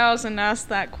 3000 asked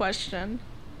that question.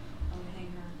 I'll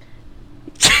hang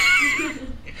her.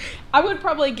 I would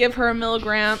probably give her a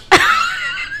milligram.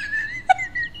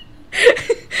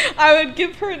 I would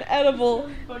give her an edible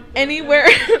anywhere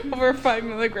over 5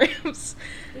 milligrams.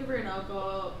 Give her an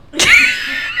alcohol.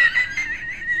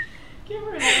 Give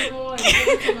her an edible and give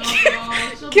her some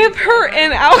alcohol. She'll Give be her fine.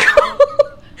 an alcohol.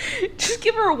 Just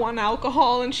give her one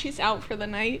alcohol and she's out for the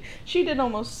night. She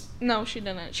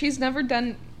didn't. She's never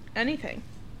done anything.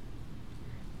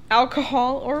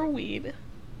 Alcohol or weed.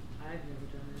 I've never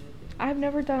done anything. I've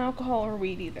never done alcohol or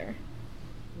weed either.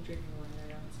 I'm drinking wine right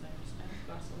now. I had a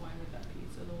glass of wine with that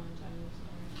pizza the one time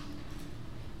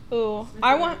it was Ooh,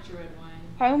 I want. red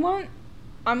wine.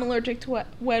 I'm allergic to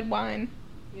red wine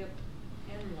Yep.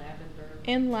 And lavender.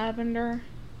 and lavender.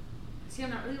 See,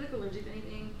 I'm not really like allergic to anything.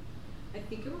 I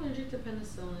think I'm allergic to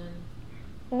penicillin.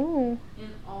 Oh.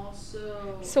 And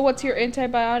also. So what's your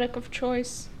antibiotic of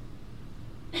choice?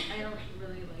 I don't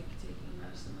really like taking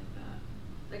medicine like that.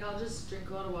 Like, I'll just drink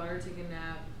a lot of water, take a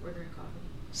nap, or drink coffee.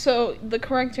 So the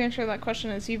correct answer to that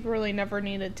question is you've really never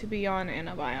needed to be on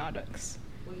antibiotics.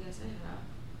 Well, yes, I have.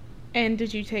 And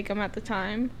did you take them at the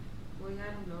time? Well, yeah,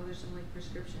 I don't know. There's some, like,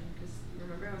 prescription. Because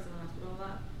remember I was in the hospital a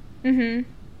lot? Mm-hmm.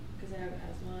 Because I have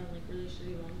asthma and, like, really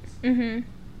shitty lungs. Mm-hmm.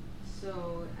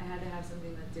 So I had to have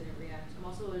something that didn't react. I'm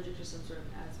also allergic to some sort of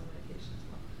asthma medication as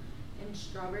well. And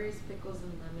strawberries, pickles,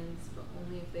 and lemons, but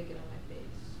only if they get on my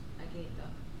face. I can eat them.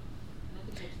 And I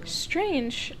can touch them.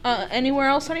 Strange. Anywhere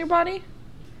else on your body?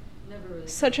 Never really.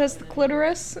 Such as the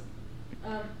clitoris?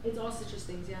 It's all citrus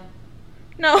things, yeah.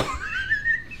 No.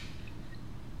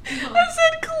 I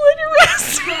said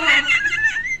clitoris.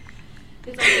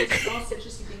 It's all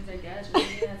citrusy things, I guess. Or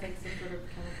something that has like some sort of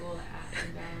chemical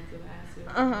imbalance of acid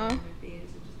on my face.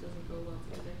 It just doesn't go well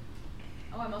together.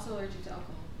 Oh, I'm also allergic to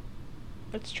alcohol.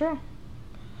 That's true.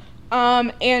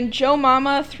 And Joe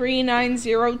Mama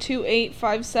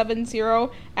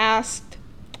 390285570 asked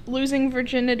losing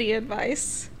virginity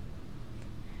advice.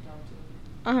 Don't do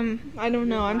it. I don't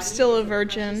know. Your I'm body still a is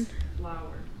virgin. precious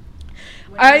flower.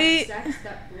 When I- you have sex,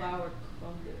 that flower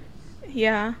crumbles.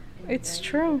 Yeah, And it's then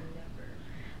true. you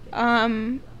never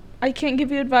get I can't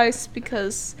give you advice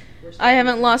because We're I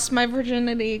haven't lost my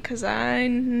virginity because I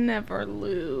never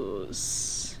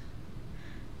lose.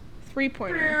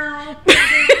 3-pointer.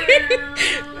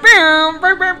 Bow,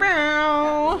 bow, bow, That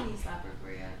bow. was a knee slapper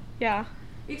for you. Yeah.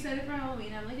 You excited for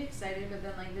Halloween? I'm like excited, but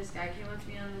then like this guy came up to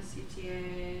me on the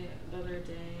CTA the other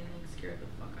day and like scared the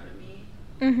fuck out of me.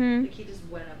 Mm-hmm. Like he just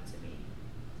went up to me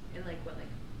and like went like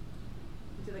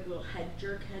he did like a little head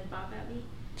jerk, head bop at me.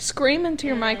 Scream into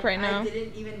your And, mic like, right now. I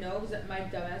didn't even know because my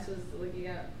dumbass was looking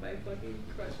at my fucking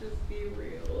crushes Be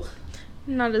Real.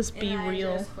 Not as be and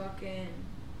real. I just fucking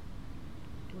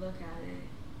look at it,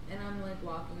 and I'm like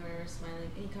walking or whatever, smiling,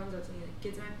 and he comes up to me, like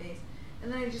gets in my face,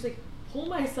 and then I just like pull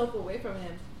myself away from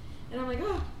him, and I'm like,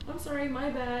 oh, I'm sorry, my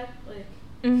bad, like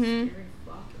scary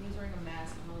fuck, and he's wearing a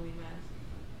mask, a Halloween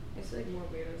mask. I feel like more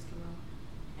weirdos come out,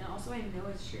 and also I know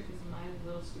it's true because my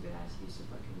little stupid ass used to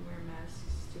fucking wear masks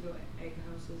to go egg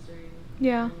houses during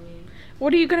Halloween.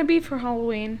 What are you gonna be for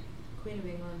Halloween? Queen of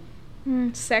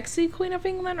England. Sexy Queen of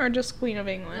England or just Queen of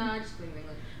England? No, just Queen of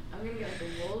England. I'm gonna get like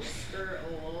a wool skirt,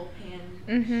 a wool pan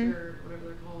shirt, whatever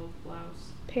they're called,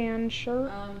 blouse. Pan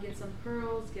shirt? Get some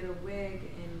pearls, get a wig,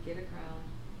 and get a crown.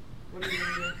 What are you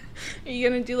gonna do? Are you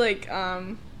gonna do like,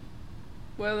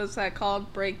 what was that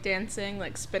called? Break dancing,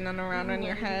 like spinning around on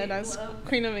your head as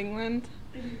Queen of England?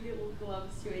 And you get little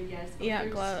gloves to it, yes. Yeah,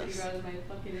 gloves. Out of my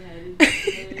fucking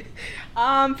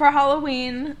head. For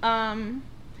Halloween,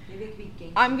 Maybe it could be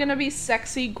gangster. I'm gonna be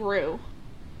sexy Gru.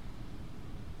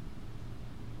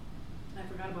 I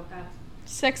forgot about that.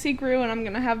 Sexy Gru, and I'm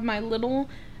gonna have my little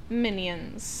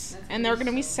minions. That's And they're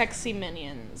gonna be so sexy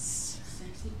minions.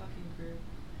 Sexy fucking group.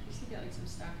 You should get like some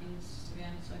stockings, to be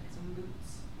honest, like some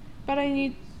boots. But I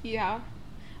need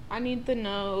the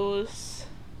nose.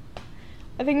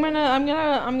 I think I'm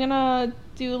gonna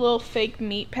do a little fake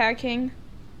meat packing.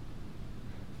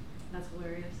 That's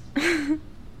hilarious. You're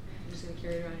just gonna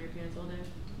carry it around your pants all day?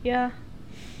 Yeah.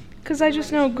 Cause I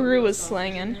just know Gru is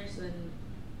slanging. So then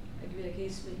I could be like, hey,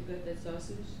 Smith, you got that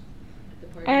sausage at the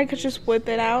party? I could just whip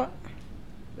it out.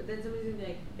 But then somebody's gonna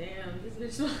be like, damn, this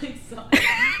bitch smells like sausage.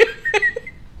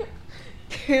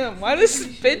 Damn, why does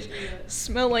this bitch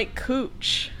smell like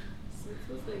cooch? Smith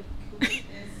smells like cookies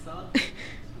and sausage.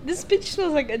 This bitch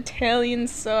smells like Italian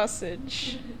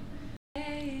sausage.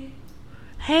 Hey.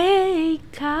 Hey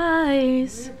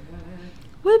guys,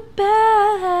 We're we're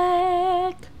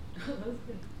back. that was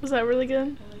good. Was that really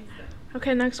good? I like that.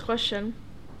 Okay, next question.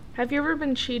 Have you ever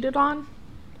been cheated on?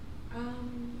 No, I've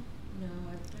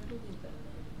never really been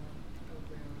in a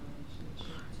real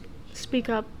relationship. Speak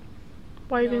up.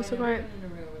 Why are you being so quiet? I've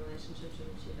never been in a real relationship to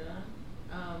be cheated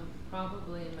on.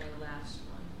 Probably in my last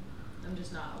one. I'm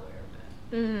just not aware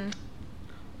of it.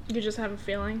 You just have a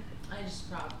feeling. I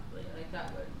just probably like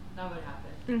that would happen.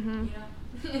 Mhm.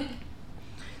 You know?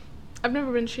 I've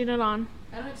never been cheated on.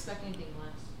 I don't expect anything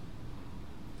less.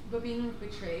 But being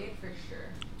betrayed for sure.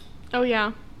 Oh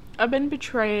yeah, I've been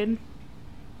betrayed.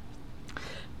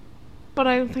 But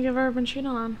I don't think I've ever been cheated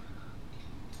on.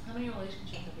 How many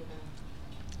relationships have you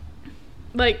been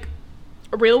in? Like,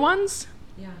 real ones?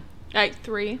 Yeah. Like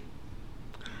 3.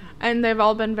 And they've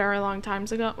all been very long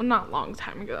times ago. Well, not long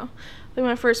time ago. Like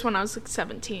my first one I was like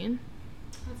 17.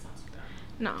 That sounds bad.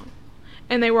 No.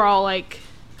 And they were all like,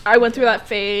 I went through that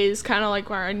phase kind of like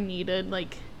where I needed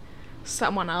like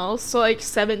someone else. So like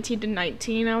 17 to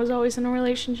 19 I was always in a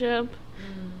relationship.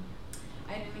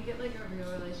 I didn't get like a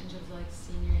real relationship till like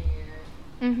senior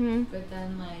year. But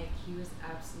then like he was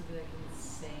absolutely like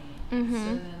insane. So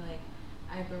then like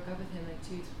I broke up with him like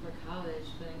 2 weeks before college.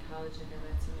 But in college like I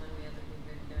met someone, we had like a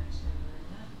weird connection. And like,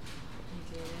 yeah, we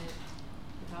dated.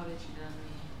 He probably cheated on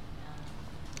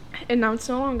me. And now it's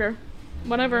no longer.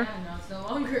 Whatever. Yeah, now it's no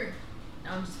longer.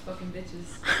 Now I'm just fucking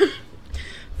bitches.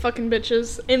 Fucking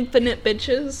bitches. Infinite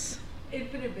bitches.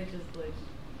 Infinite bitches,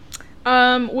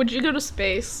 like. Would you go to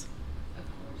space? Of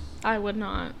course. I would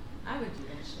not. I would do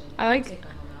that shit. I like- I'd take my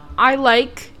whole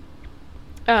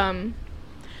out.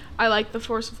 I like the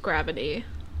force of gravity.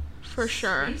 For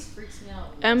sure. Space freaks me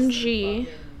out. less MG.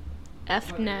 than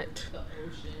fucking Fnet. The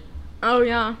ocean. Oh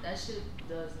yeah. That shit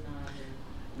does not.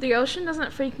 The ocean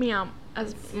doesn't freak me out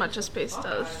as much as space Fuck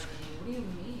does. out of me. What do you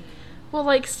mean? Well,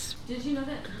 like, Did you know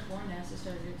that before NASA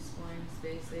started exploring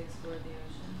space, they explored the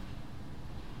ocean?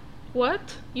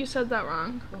 what? You said that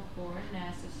wrong. Before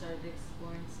NASA started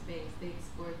exploring space, they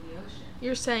explored the ocean.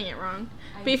 You're saying it wrong.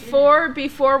 I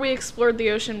Before we explored the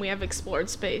ocean, we have explored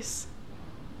space.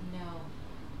 No.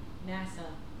 NASA,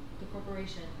 the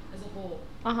corporation as a whole,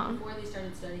 Uh-huh. before they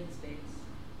started studying space,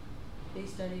 they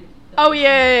studied the Oh ocean.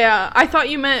 yeah. I thought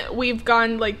you meant we've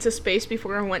gone like to space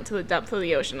before and went to the depth of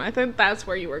the ocean. I think that's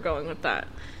where you were going with that.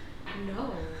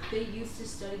 No, they used to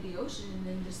study the ocean and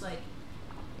then just like.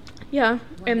 Yeah,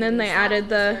 when and then they stopped, added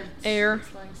the started air.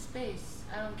 Exploring space.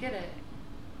 I don't get it.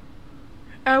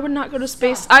 I would not go to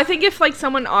space. Stop. I think if like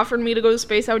someone offered me to go to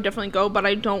space, I would definitely go, but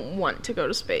I don't want to go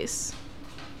to space.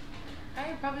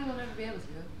 I probably will never be able to.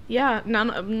 Yeah,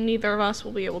 neither of us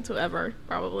will be able to ever,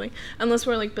 probably. Unless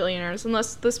we're like billionaires.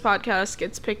 Unless this podcast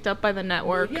gets picked up by the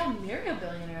network. Maybe I'll marry a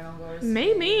billionaire and I'll go to space.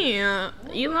 Maybe. Oh,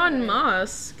 Elon good.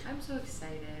 Musk. I'm so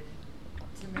excited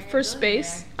to marry For a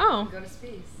space? billionaire Oh. and go to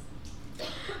space.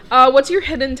 What's your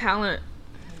hidden talent?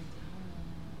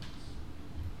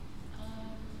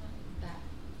 That.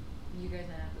 guys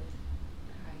end up with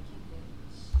how you keep it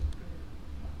super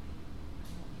fluffy.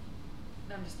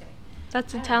 No, I'm just kidding.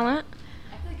 That's a I don't talent. know.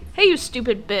 I feel like it's Hey, you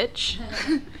stupid bitch.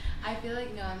 I feel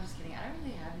like, no, I'm just kidding. I don't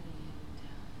really have any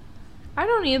talent. I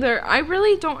don't either. I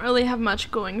really don't really have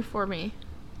much going for me.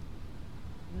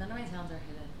 None of my talents are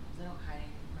hidden. 'Cause I don't hide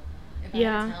anything from them. If I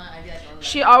Yeah. had a talent, I'd be like, oh,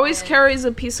 She that's always good. carries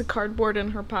a piece of cardboard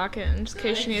in her pocket in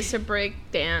case she needs to break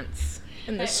dance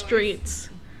in the I always- streets.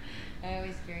 I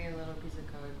always carry a little piece of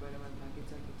cardboard in my pocket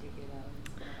so I can take it out and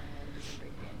put it on my head and do some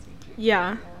break dancing.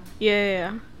 Yeah.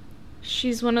 Yeah.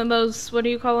 She's one of those, what do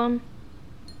you call them?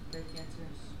 Break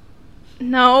dancers.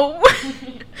 No.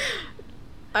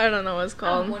 I don't know what it's I'm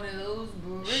called. one of those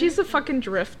break She's a fucking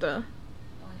drifter.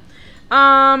 Oh,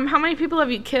 yeah. How many people have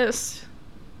you kissed?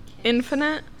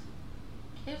 Infinite?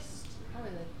 Kissed?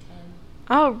 Probably like 10.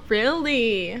 Oh,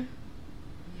 really? Yeah.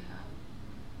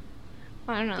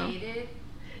 I don't know. Dated?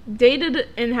 Dated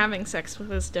and having sex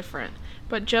with is different.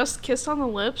 But just kissed on the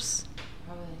lips,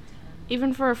 Probably like 10.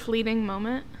 even for a fleeting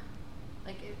moment.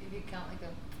 Like, if you count like a.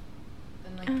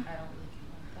 Then, like, I don't really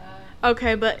count that.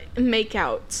 Okay, but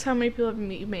makeouts. How many people have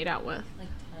you made out with? Like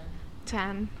 10.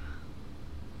 10.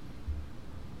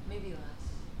 Maybe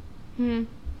less.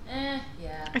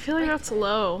 Yeah. I feel like that's 10.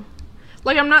 low.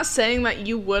 Like, I'm not saying that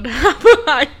you would have a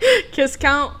high kiss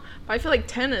count, but I feel like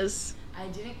 10 is... I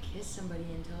didn't kiss somebody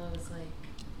until I was like.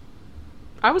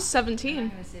 I was I'm 17.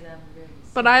 not gonna say that I'm very.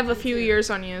 But I have a Me few too. years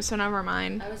on you, so never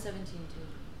mind. I was 17 too.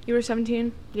 You were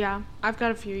 17? Yeah. I've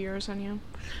got a few years on you.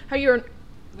 How you were...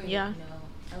 Wait, Yeah.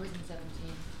 No, I wasn't 17.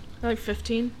 Like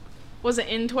 15? Was it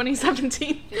in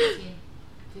 2017? 15.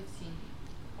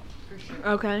 For sure.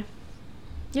 Okay.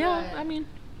 Yeah, But- I mean...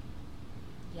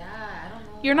 Yeah, I don't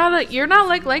know. You're I'm not just you're not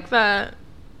really- like that.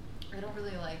 I don't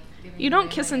really like giving. You don't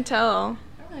away kiss my- and tell.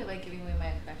 I don't really like giving away my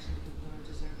affection to people who don't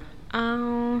deserve it.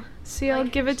 Oh, see, I'll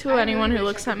Like, give it to I anyone really who wish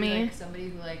I looks could at be, me. Like somebody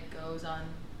who like goes on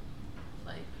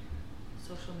like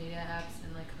social media apps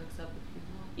and like hooks up with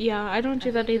people. Yeah, I don't do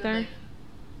I that think it would, either. like,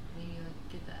 maybe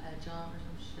like get the edge on or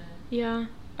some shit. Yeah,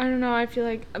 I don't know. I feel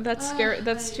like that's scary.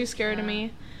 That's too scary to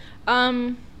me.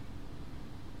 What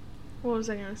was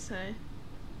I gonna say?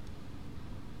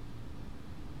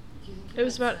 Do you think It you've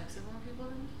was had about- sex with more people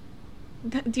than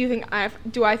me? Do you think I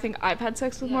think I've had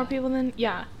sex with more Yeah. people than?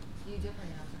 Yeah. You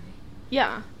definitely have, right?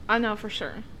 Yeah, I know for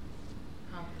sure.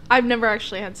 Probably. I've never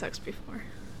actually had sex before.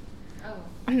 Oh.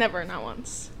 Never, not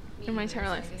once Me in my neither, entire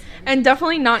so I life. guess And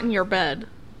definitely not in your bed,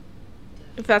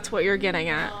 if that's what you're getting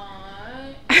at. Not.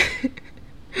 It's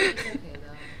okay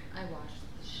though. I washed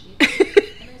the sheets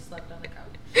and I slept on the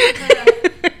couch.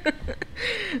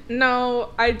 No,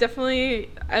 I've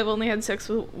only had sex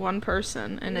with one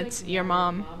person, and it's your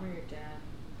mom. Mom or your dad?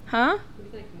 Huh? Who do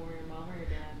you like more, your mom or your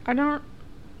dad?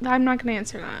 I'm not gonna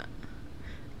answer that.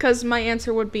 Because my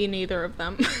answer would be neither of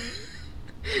them.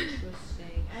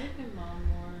 Interesting. I like my mom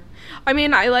more. I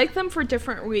mean, I like them for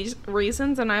different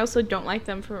reasons, and I also don't like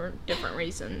them for different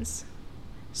reasons.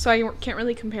 So I can't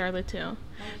really compare the two.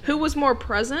 Who was more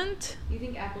present? You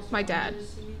think apples to My dad.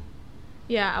 oranges to me?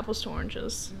 Yeah, apples to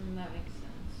oranges. That makes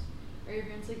sense. Are your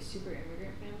parents like super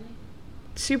immigrant family?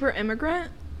 Super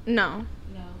immigrant? No.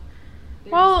 No.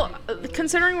 They're Well, just, like, really-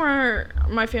 considering where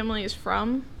my family is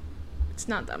from, it's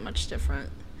not that much different.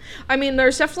 I mean,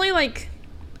 there's definitely, like,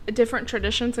 different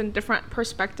traditions and different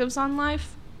perspectives on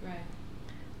life. Right.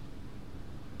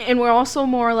 And we're also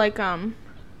more, like, I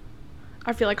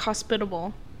feel like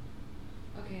hospitable.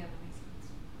 Okay, yeah, that makes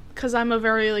sense. Because I'm a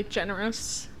very, like,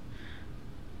 generous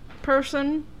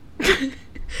person.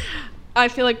 I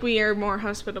feel like we are more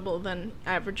hospitable than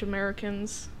average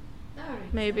Americans, That would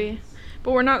make maybe. sense.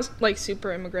 But we're not, like,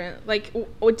 super immigrant. Like,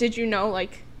 did you know,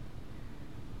 like,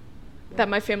 that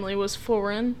my family was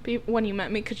foreign when you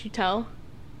met me? Could you tell?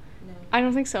 No. I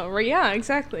don't think so. Right? Yeah,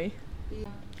 exactly. Yeah.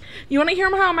 You want to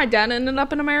hear how my dad ended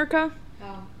up in America?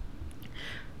 How?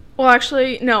 Well,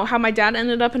 actually, no. How my dad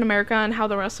ended up in America and how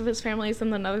the rest of his family is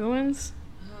in the Netherlands.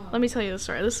 Oh. Let me tell you the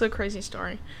story. This is a crazy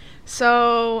story.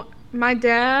 So, my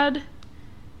dad's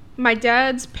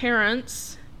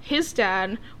parents, his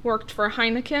dad worked for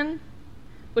Heineken,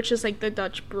 which is like the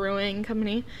Dutch brewing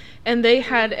company, and they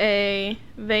had a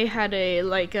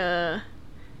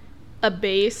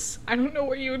base, I don't know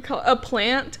what you would call it, a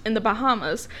plant in the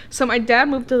Bahamas. So my dad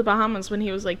moved to the Bahamas when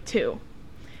he was like 2,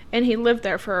 and he lived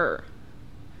there for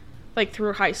like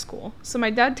through high school. So my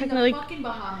dad In technically the fucking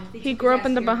Bahamas. They he took grew his up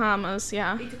in ass the here. Bahamas,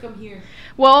 yeah. They took him here.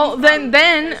 Well, He's then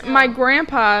probably- my no.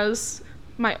 grandpa's,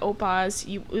 my opa's,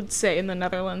 you would say in the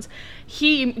Netherlands,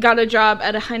 he got a job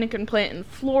at a Heineken plant in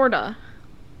Florida.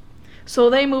 So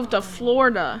they moved to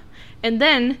Florida, and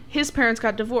then his parents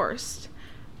got divorced.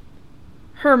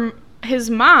 his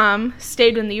mom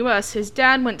stayed in the U.S., his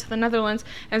dad went to the Netherlands,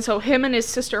 and so him and his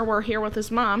sister were here with his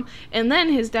mom, and then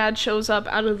his dad shows up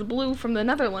out of the blue from the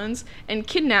Netherlands and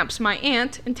kidnaps my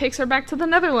aunt and takes her back to the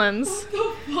Netherlands.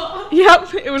 What the fuck?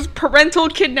 Yep, it was parental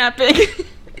kidnapping.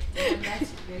 Damn,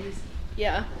 that's crazy.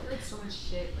 Yeah. I feel like so much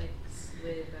shit like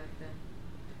slid back then.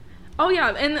 Oh yeah,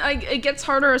 and it gets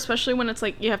harder, especially when it's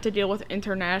like you have to deal with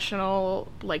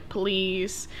international like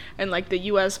police and like the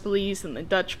U.S. police and the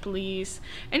Dutch police.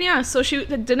 And yeah, so she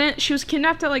was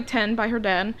kidnapped at like 10 by her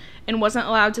dad and wasn't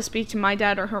allowed to speak to my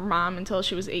dad or her mom until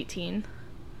she was 18.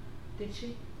 Did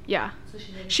she? Yeah. So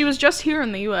she didn't. She was just here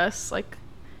in the U.S. Like,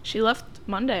 she left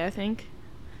Monday, I think.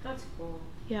 That's cool.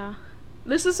 Yeah.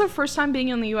 This is her first time being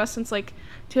in the U.S. since like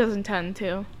 2010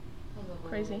 too.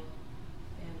 Crazy.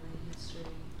 Family history.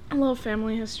 A little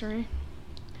family history.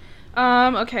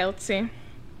 Okay, let's see. Do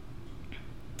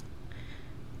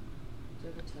you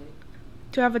have a type?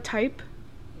 Do I have a type?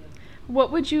 Yeah.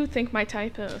 What would you think my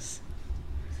type is?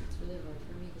 It's really hard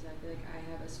for me because I feel like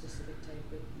I have a specific type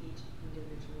with each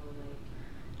individual,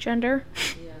 like, Gender?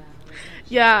 yeah. Like,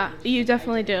 Yeah, like, you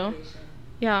definitely do. identification.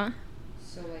 Yeah.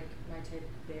 So, like, my type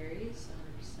varies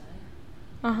 100%.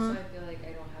 Uh-huh. So I feel like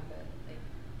I don't have that, like,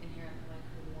 inherently, like,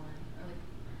 one. Or, like,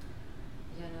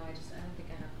 yeah, no, I don't think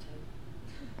I have a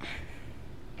type.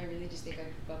 I really just think if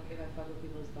I fuck with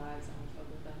people's vibes, I'm gonna fuck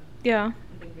with them. Yeah.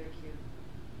 I think they're cute.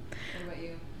 What about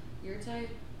you? Your type?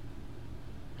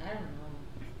 I don't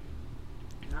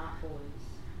know. Not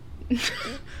boys.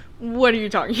 What are you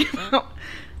talking about?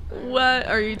 What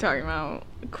are you talking about?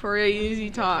 Crazy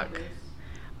talk.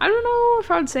 I don't know if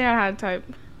I'd say I had a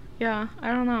type. Yeah,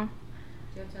 I don't know.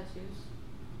 Do you have tattoos?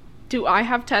 Do I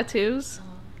have tattoos? Uh-huh.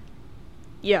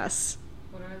 Yes.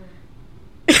 What are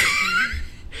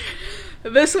they?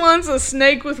 This one's a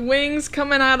snake with wings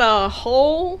coming out a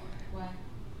hole.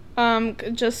 Why?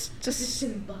 Just It's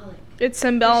symbolic. it's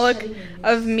symbolic Shedding your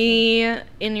of nose. me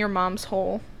in your mom's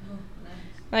hole. Oh, nice.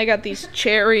 I got these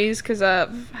cherries because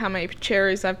of how many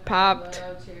cherries I've popped.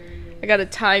 Love cherries. I got a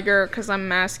tiger because I'm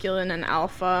masculine and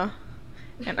alpha,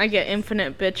 and I get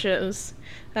infinite bitches.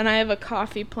 Then I have a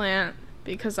coffee plant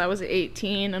because I was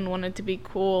 18 and wanted to be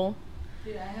cool.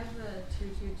 Dude, I have a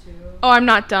 222. Oh, I'm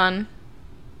not done.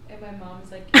 And my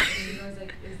mom's like, and I was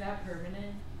like, is that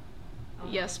permanent?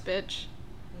 Yes, bitch.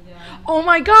 Yeah. Oh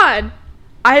my god!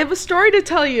 I have a story to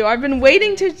tell you. I've been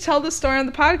waiting to tell the story on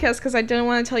the podcast because I didn't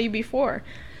want to tell you before.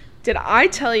 Did I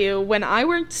tell you when I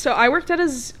worked? So I worked at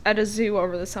a zoo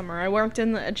over the summer. I worked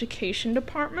in the education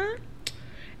department,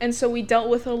 and so we dealt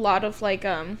with a lot of like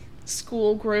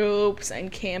school groups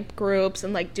and camp groups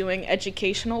and like doing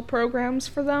educational programs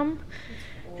for them.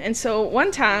 And so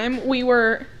one time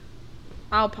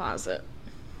I'll pause it.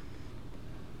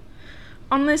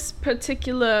 On this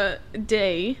particular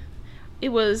day, it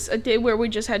was a day where we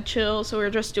just had chill, so we were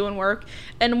just doing work.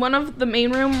 And one of the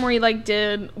main room we like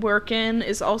did work in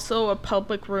is also a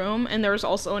public room, and there's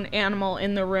also an animal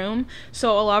in the room.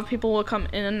 So a lot of people will come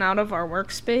in and out of our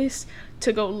workspace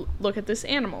to go look at this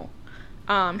animal.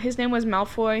 His name was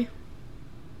Malfoy,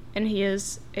 and he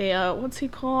is a what's he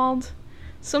called?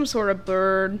 Some sort of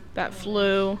bird that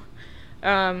flew.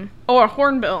 A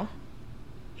hornbill.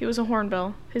 He was a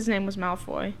hornbill. His name was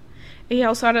Malfoy. He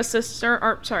also had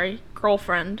a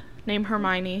girlfriend named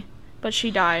Hermione, but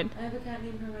she died. I have a cat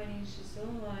named Hermione. She's still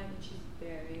alive, and she's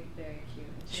very, very cute.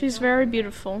 And She's very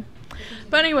beautiful.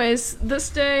 But anyways, this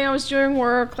day I was doing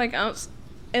work, like, out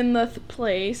in the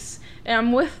place, and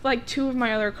I'm with, like, two of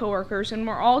my other coworkers, and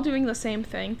we're all doing the same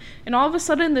thing. And all of a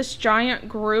sudden, this giant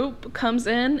group comes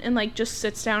in and, like, just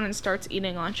sits down and starts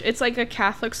eating lunch. It's, like, a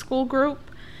Catholic school group.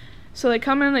 So they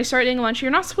come in and they start eating lunch.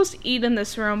 You're not supposed to eat in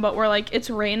this room, but we're like, it's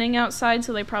raining outside,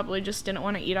 so they probably just didn't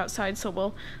want to eat outside, so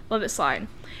we'll let it slide.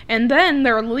 And then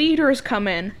their leaders come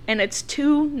in, and it's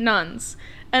two nuns.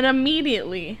 And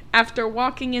immediately, after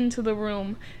walking into the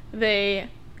room, they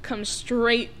come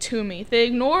straight to me. They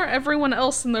ignore everyone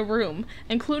else in the room,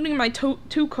 including my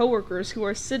two coworkers who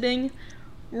are sitting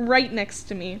right next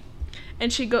to me.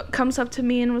 And she comes up to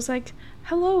me and was like,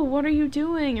 hello, what are you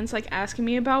doing? And it's like asking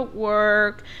me about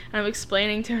work, and I'm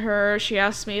explaining to her. She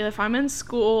asks me if I'm in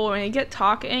school, and I get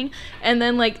talking, and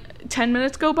then like 10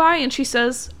 minutes go by, and she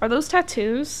says, are those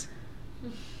tattoos?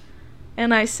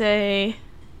 And I say,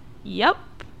 yep.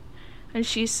 And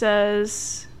she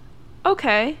says,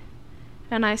 okay.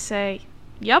 And I say,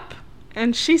 yep.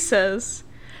 And she says,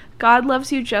 God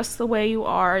loves you just the way you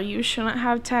are. You shouldn't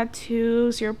have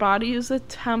tattoos. Your body is a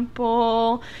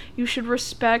temple. You should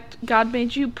respect. God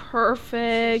made you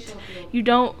perfect. You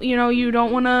don't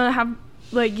want to have,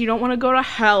 like, you don't want to go to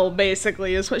hell,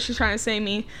 basically, is what she's trying to say to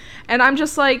me. And I'm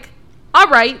just like, all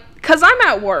right, because I'm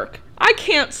at work. I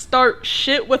can't start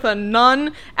shit with a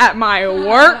nun at my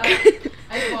work.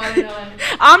 I fought a nun.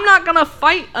 I'm not gonna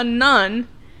fight a nun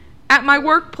at my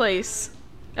workplace.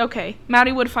 Okay,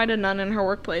 Maddie would fight a nun in her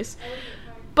workplace.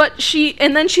 But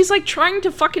she's like trying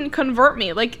to fucking convert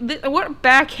me. Like, what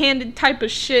backhanded type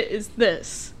of shit is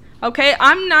this? Okay,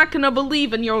 I'm not gonna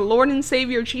believe in your Lord and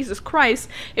Savior Jesus Christ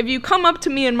if you come up to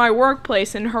me in my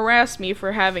workplace and harass me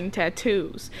for having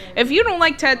tattoos. If you don't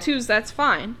like tattoos, that's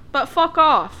fine. But fuck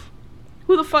off.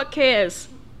 Who the fuck cares?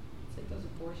 It's like those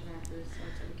abortion actors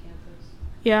outside the campus.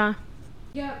 Yeah.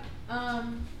 Yep.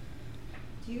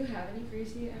 Do you have any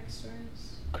crazy ex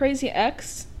stories? Crazy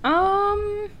ex?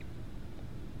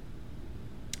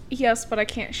 Yes, but I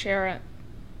can't share it.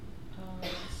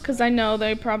 Because I know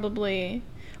they probably...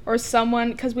 Or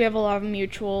someone... Because we have a lot of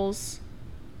mutuals.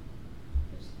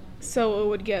 So it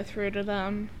would get through to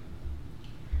them.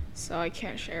 So I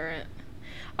can't share it.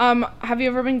 Have you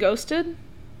ever been ghosted?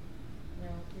 No,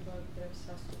 people are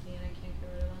obsessed with me and I can't get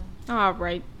rid of them.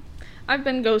 Alright. I've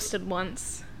been ghosted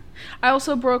once. I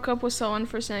also broke up with someone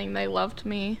for saying they loved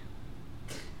me.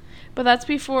 But that's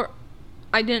before...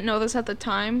 I didn't know this at the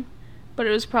time. But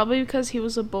it was probably because he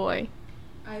was a boy.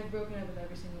 I've broken up with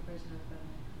every single person I've been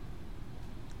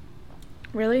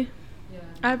with. Really? Yeah.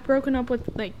 I've broken up with,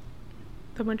 like,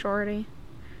 the majority.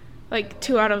 Like,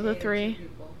 2 out of the 3.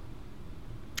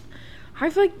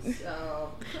 I've, like...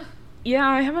 So... Yeah,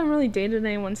 I haven't really dated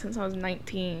anyone since I was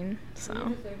 19, so...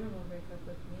 Maybe if everyone will break up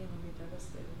with me and I'll be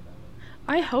devastated about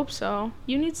it. I hope so.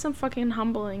 You need some fucking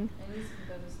humbling. I need some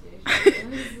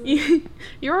devastation.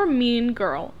 You're a mean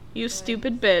girl. You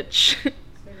stupid bitch. So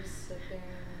I just sit there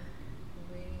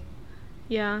and waiting.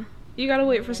 Yeah. You gotta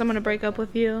wait for someone to break up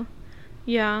with you.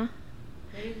 Yeah.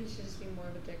 Maybe he should just be more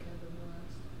of a dickhead than the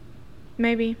rest.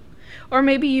 Maybe. Or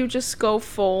maybe you just go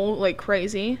full, like,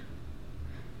 crazy.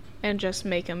 And just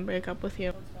make him break up with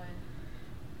you. That's fine.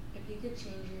 If you could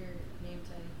change your name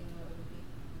to anything, what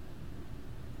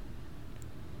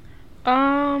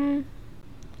would it be?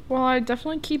 Well, I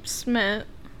definitely keep Smit.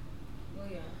 Well,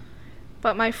 yeah.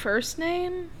 But my first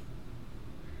name?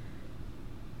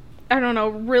 I don't know,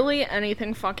 really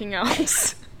anything fucking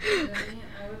else. Really?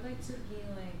 I would like to be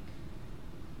like...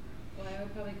 Well, I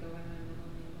would probably go by my middle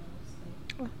name,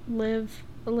 honestly. Liv.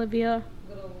 Olivia.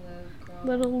 Little Liv girl.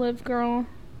 Little Liv girl.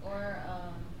 Or,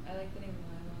 I like the name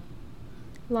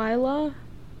Lila. Lila?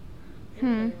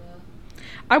 Layla.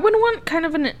 I would want kind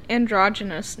of an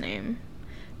androgynous name.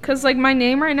 Because, like, my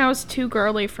name right now is too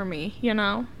girly for me, you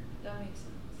know? That makes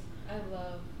sense. I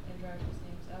love androgynous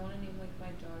names. I want to name, like,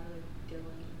 my daughter, like,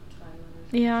 Dylan, Tyler, or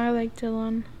something. Yeah, I like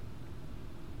Dylan.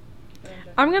 But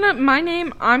I'm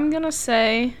gonna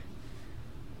say,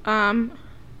 I'm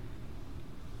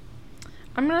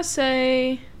gonna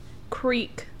say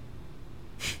Creek.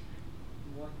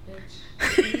 What, bitch?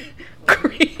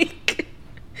 Creek.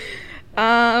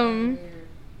 Weird.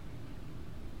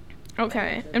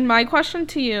 Okay, and my question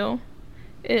to you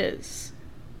is,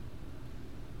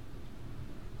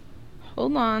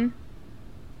 hold on,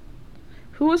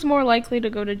 who is more likely to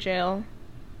go to jail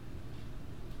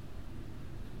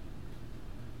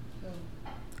Who?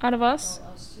 out of us?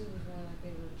 Oh, us two was more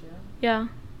likely to go to jail? Yeah. Me.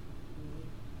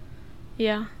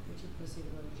 Yeah. You're too pussy to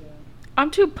go to jail. I'm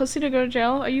too pussy to go to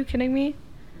jail? Are you kidding me?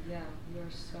 Yeah,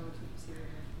 you're so too pussy to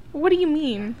go. What do you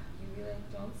mean? You'd be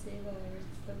like, don't say that.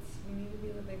 You need to be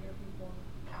the bigger people.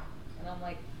 And I'm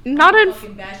like, Not in...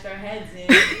 fucking bashed our heads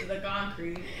into the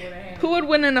concrete with a hammer. Who would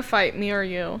win in a fight, me or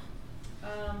you?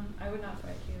 I would not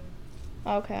fight you.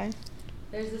 Okay.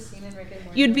 There's this scene in Rick and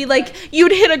Morty. You'd be where like,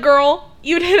 you'd hit a girl.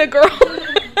 You'd hit a girl.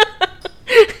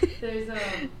 There's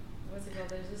what's it called?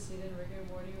 There's this scene in Rick and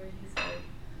Morty where he's like,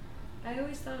 I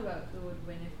always thought about who would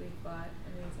win if we fought,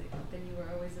 and he's like, then you were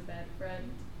always a bad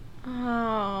friend.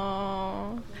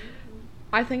 Oh.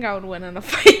 I think I would win in a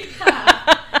fight.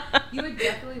 You would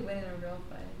definitely win in a real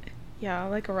fight. Yeah,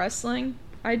 like a wrestling.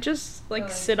 I just like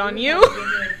But, sit you on would you. have to give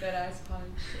me a good ass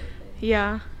punch.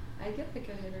 Yeah. I'd get like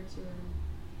a hit or two in.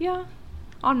 Yeah.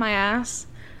 On my ass.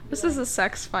 This is a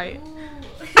sex fight. Ooh.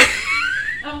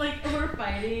 I'm like, we're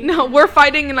fighting. No, we're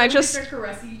fighting and I We just... start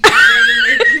caressing each other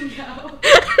and making out.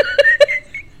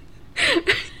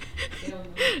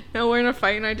 No, we're in a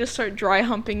fight and I just start dry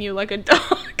humping you like a dog.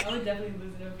 I would definitely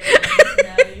lose in a fight.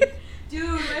 Maddie.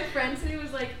 Dude, my friend today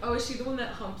was like, oh, is she the one that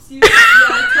humps you?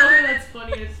 Yeah, tell her that's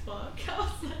funny as fuck. I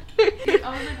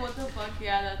was like, what the fuck?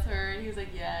 Yeah, that's her. And he was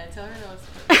like, yeah, tell her that was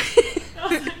funny. I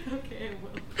was like, okay, I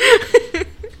will.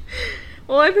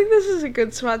 Well, I think this is a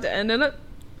good spot to end it.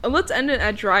 Let's end it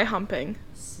at dry humping.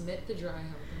 Smit the dry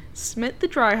humper. Smit the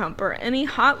dry humper. Any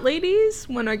hot ladies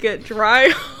want to get dry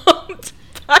humped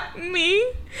by me?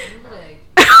 I'm like,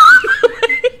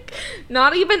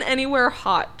 Not even anywhere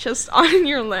hot, just on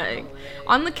your leg.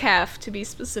 On the calf, to be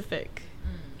specific.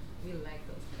 We like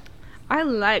those calves. I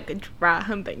like dry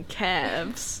humping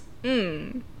calves. Oh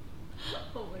my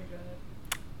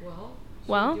god.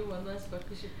 Well, should we do one last fuck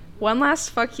you Chicago? one last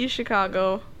fuck you,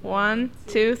 Chicago. 1,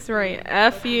 2, 3.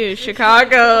 F you,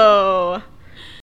 Chicago.